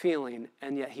that feeling,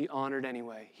 and yet he honored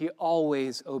anyway. He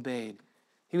always obeyed.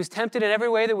 He was tempted in every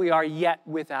way that we are, yet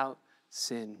without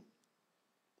sin.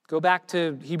 Go back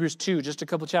to Hebrews 2, just a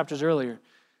couple chapters earlier.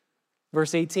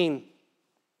 Verse 18.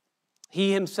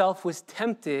 He himself was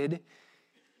tempted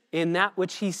in that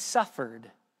which he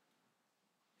suffered.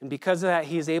 And because of that,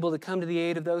 he is able to come to the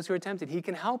aid of those who are tempted. He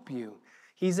can help you.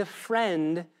 He's a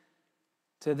friend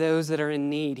to those that are in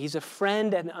need. He's a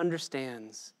friend and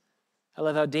understands. I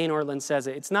love how Dane Ortland says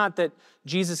it. It's not that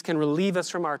Jesus can relieve us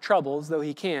from our troubles, though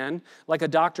he can, like a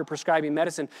doctor prescribing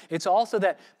medicine. It's also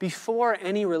that before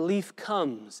any relief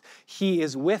comes, he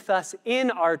is with us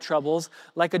in our troubles,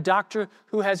 like a doctor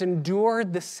who has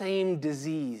endured the same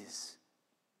disease.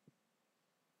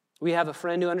 We have a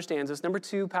friend who understands us. Number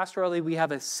two, pastorally, we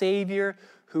have a Savior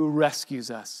who rescues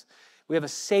us. We have a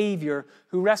Savior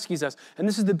who rescues us. And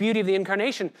this is the beauty of the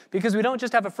Incarnation, because we don't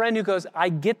just have a friend who goes, I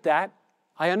get that.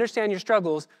 I understand your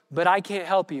struggles, but I can't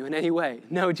help you in any way.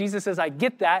 No, Jesus says, I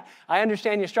get that. I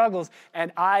understand your struggles,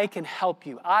 and I can help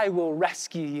you. I will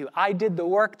rescue you. I did the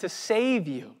work to save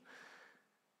you.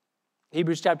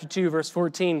 Hebrews chapter 2, verse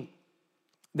 14.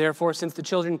 Therefore, since the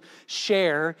children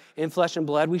share in flesh and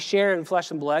blood, we share in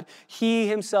flesh and blood, he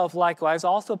himself likewise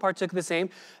also partook of the same,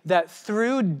 that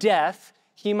through death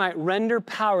he might render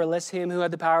powerless him who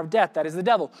had the power of death, that is the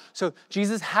devil. So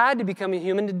Jesus had to become a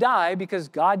human to die because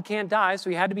God can't die, so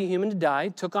he had to be human to die,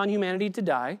 took on humanity to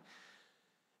die,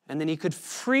 and then he could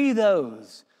free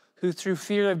those who through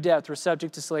fear of death were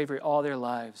subject to slavery all their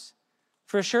lives.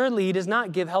 For assuredly, he does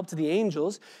not give help to the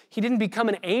angels. He didn't become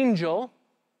an angel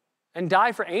and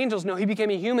die for angels. No, he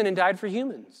became a human and died for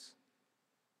humans.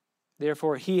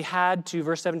 Therefore, he had to,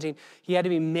 verse 17, he had to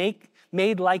be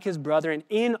made like his brethren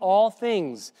in all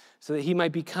things, so that he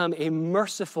might become a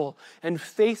merciful and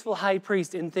faithful high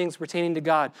priest in things pertaining to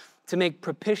God, to make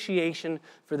propitiation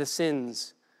for the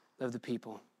sins of the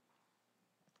people.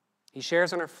 He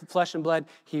shares on our flesh and blood.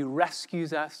 He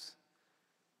rescues us.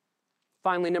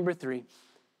 Finally, number three,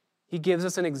 he gives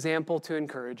us an example to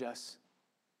encourage us.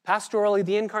 Pastorally,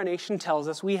 the Incarnation tells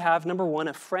us we have, number one,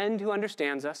 a friend who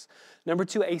understands us, number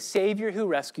two, a Savior who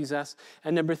rescues us,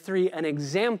 and number three, an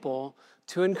example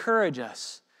to encourage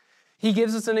us. He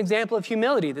gives us an example of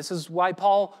humility. This is why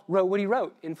Paul wrote what he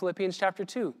wrote in Philippians chapter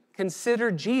 2. Consider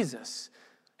Jesus.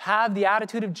 Have the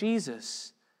attitude of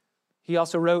Jesus. He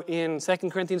also wrote in 2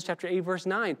 Corinthians chapter 8, verse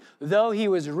 9, though he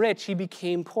was rich, he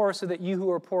became poor so that you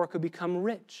who are poor could become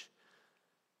rich.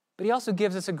 But he also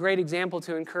gives us a great example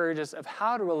to encourage us of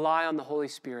how to rely on the Holy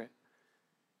Spirit.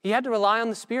 He had to rely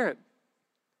on the Spirit.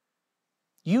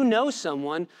 You know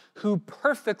someone who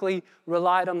perfectly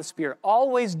relied on the Spirit,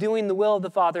 always doing the will of the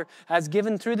Father as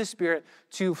given through the Spirit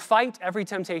to fight every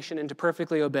temptation and to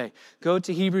perfectly obey. Go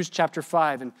to Hebrews chapter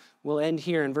 5, and we'll end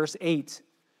here in verse 8.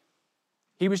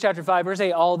 Hebrews chapter 5, verse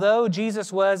 8, although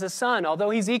Jesus was a son, although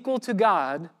he's equal to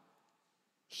God,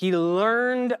 he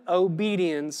learned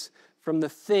obedience from the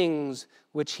things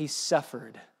which he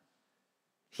suffered.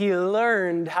 He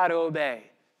learned how to obey.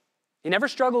 He never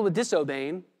struggled with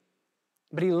disobeying,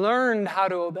 but he learned how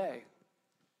to obey.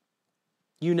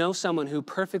 You know someone who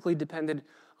perfectly depended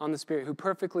on the Spirit, who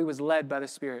perfectly was led by the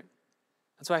Spirit.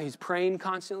 That's why he's praying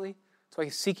constantly. That's why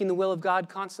he's seeking the will of God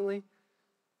constantly.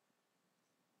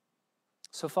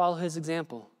 So follow his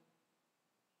example.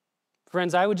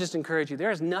 Friends, I would just encourage you,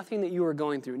 there is nothing that you are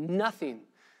going through, nothing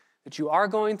that you are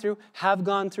going through, have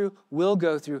gone through, will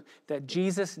go through, that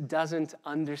Jesus doesn't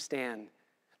understand.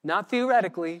 Not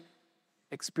theoretically,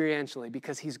 experientially,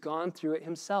 because he's gone through it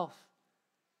himself.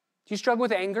 Do you struggle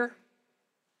with anger?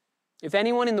 If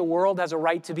anyone in the world has a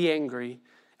right to be angry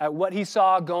at what he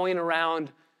saw going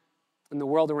around in the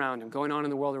world around him, going on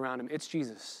in the world around him, it's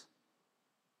Jesus.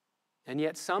 And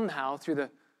yet somehow, through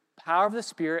the power of the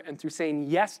Spirit and through saying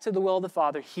yes to the will of the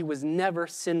Father, he was never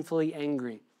sinfully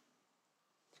angry.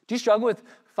 Do you struggle with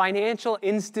financial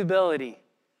instability?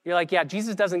 You're like, yeah,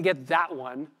 Jesus doesn't get that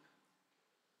one.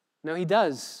 No, he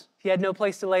does. He had no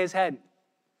place to lay his head.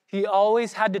 He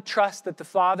always had to trust that the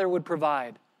Father would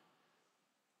provide.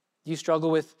 Do you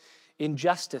struggle with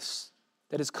injustice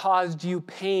that has caused you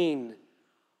pain?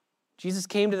 Jesus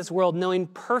came to this world knowing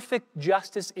perfect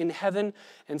justice in heaven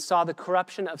and saw the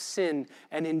corruption of sin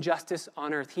and injustice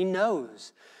on earth. He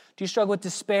knows. Do you struggle with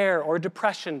despair or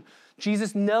depression?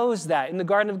 Jesus knows that. In the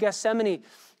Garden of Gethsemane,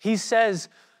 he says,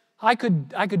 I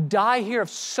could die here of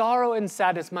sorrow and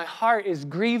sadness. My heart is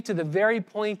grieved to the very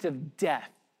point of death.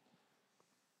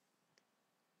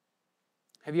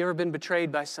 Have you ever been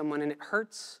betrayed by someone and it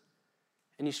hurts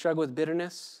and you struggle with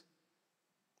bitterness?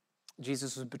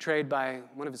 Jesus was betrayed by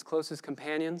one of his closest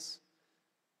companions.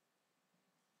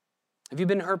 Have you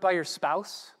been hurt by your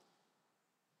spouse?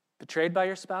 Betrayed by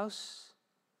your spouse?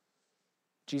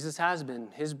 Jesus has been.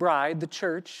 His bride, the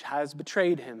church, has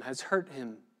betrayed him, has hurt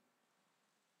him.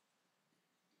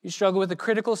 You struggle with a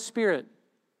critical spirit,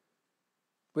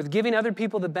 with giving other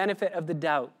people the benefit of the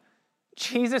doubt.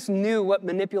 Jesus knew what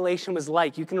manipulation was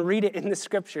like. You can read it in the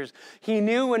scriptures. He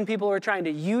knew when people were trying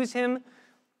to use him,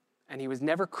 and he was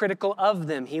never critical of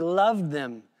them. He loved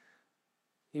them.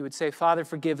 He would say, Father,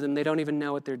 forgive them. They don't even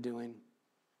know what they're doing.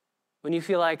 When you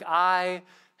feel like I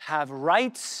have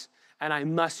rights and I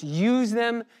must use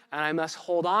them and I must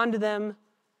hold on to them,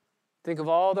 think of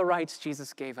all the rights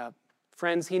Jesus gave up.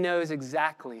 Friends, he knows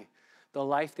exactly the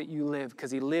life that you live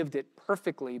because he lived it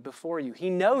perfectly before you. He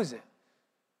knows it.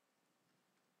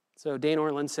 So Dane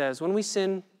Ortland says, when we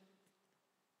sin,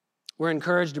 we're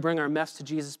encouraged to bring our mess to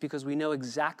Jesus because we know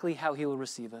exactly how he will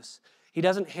receive us. He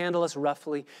doesn't handle us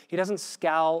roughly. He doesn't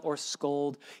scowl or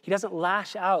scold. He doesn't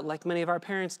lash out like many of our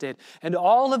parents did. And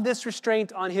all of this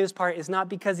restraint on his part is not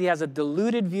because he has a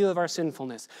diluted view of our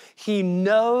sinfulness. He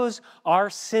knows our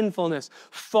sinfulness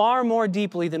far more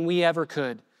deeply than we ever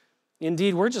could.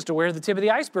 Indeed, we're just aware of the tip of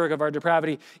the iceberg of our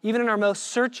depravity. Even in our most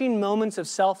searching moments of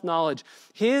self-knowledge,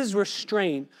 his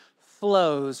restraint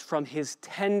flows from his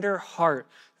tender heart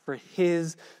for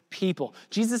his people.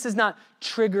 Jesus is not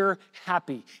trigger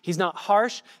happy. He's not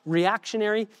harsh,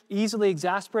 reactionary, easily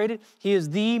exasperated. He is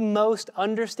the most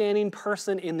understanding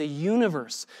person in the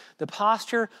universe. The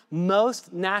posture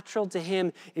most natural to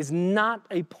him is not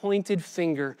a pointed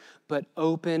finger, but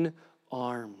open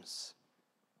arms.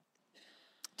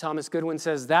 Thomas Goodwin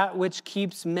says, that which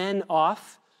keeps men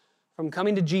off from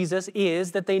coming to Jesus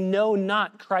is that they know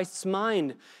not Christ's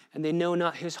mind and they know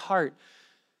not his heart.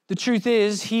 The truth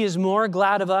is, he is more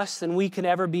glad of us than we can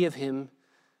ever be of him.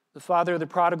 The father of the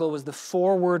prodigal was the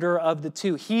forwarder of the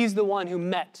two. He's the one who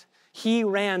met. He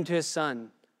ran to his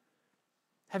son.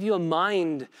 Have you a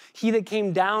mind? He that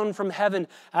came down from heaven,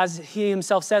 as he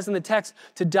himself says in the text,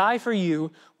 to die for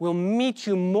you will meet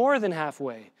you more than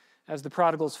halfway, as the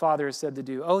prodigal's father is said to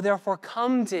do. Oh, therefore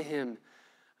come to him.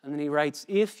 And then he writes,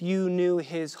 if you knew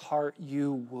his heart,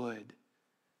 you would.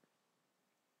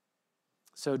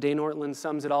 So Dane Ortland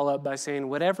sums it all up by saying,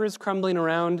 whatever is crumbling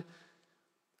around,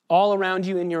 all around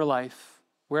you in your life,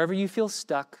 wherever you feel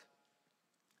stuck,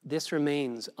 this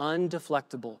remains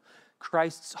undeflectable.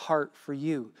 Christ's heart for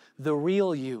you, the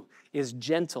real you, is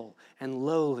gentle and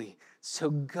lowly.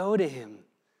 So go to him.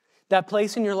 That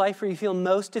place in your life where you feel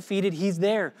most defeated, he's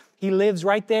there. He lives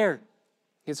right there.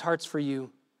 His heart's for you.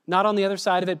 Not on the other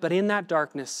side of it, but in that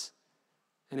darkness.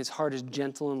 And his heart is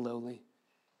gentle and lowly.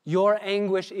 Your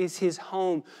anguish is his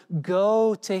home.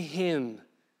 Go to him.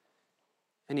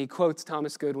 And he quotes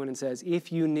Thomas Goodwin and says,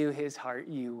 if you knew his heart,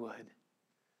 you would.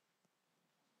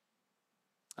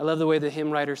 I love the way the hymn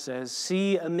writer says,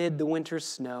 see amid the winter's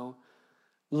snow,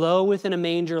 low within a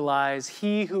manger lies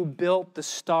he who built the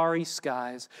starry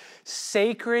skies.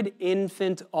 Sacred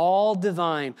infant, all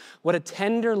divine, what a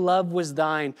tender love was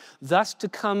thine, thus to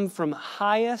come from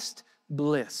highest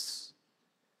bliss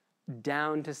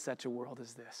down to such a world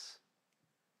as this.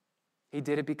 He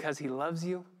did it because he loves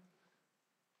you.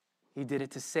 He did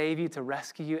it to save you, to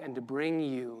rescue you, and to bring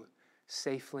you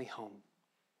safely home.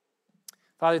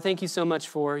 Father, thank you so much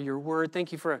for your word.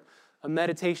 Thank you for a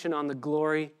meditation on the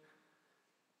glory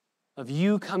of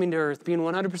you coming to earth, being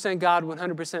 100% God,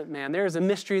 100% man. There is a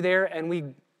mystery there, and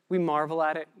we marvel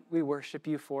at it. We worship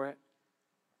you for it.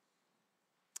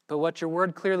 But what your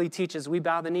word clearly teaches, we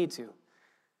bow the knee to,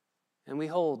 and we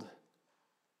hold.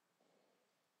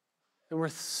 And we're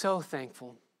so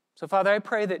thankful. So, Father, I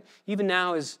pray that even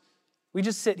now as we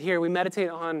just sit here, we meditate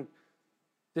on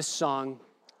this song.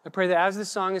 I pray that as this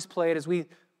song is played, as we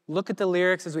look at the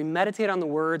lyrics, as we meditate on the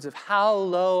words of how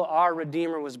low our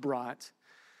Redeemer was brought,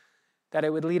 that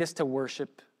it would lead us to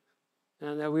worship,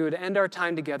 and that we would end our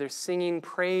time together singing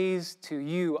praise to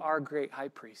you, our great high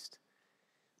priest.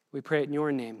 We pray it in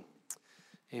your name.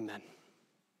 Amen.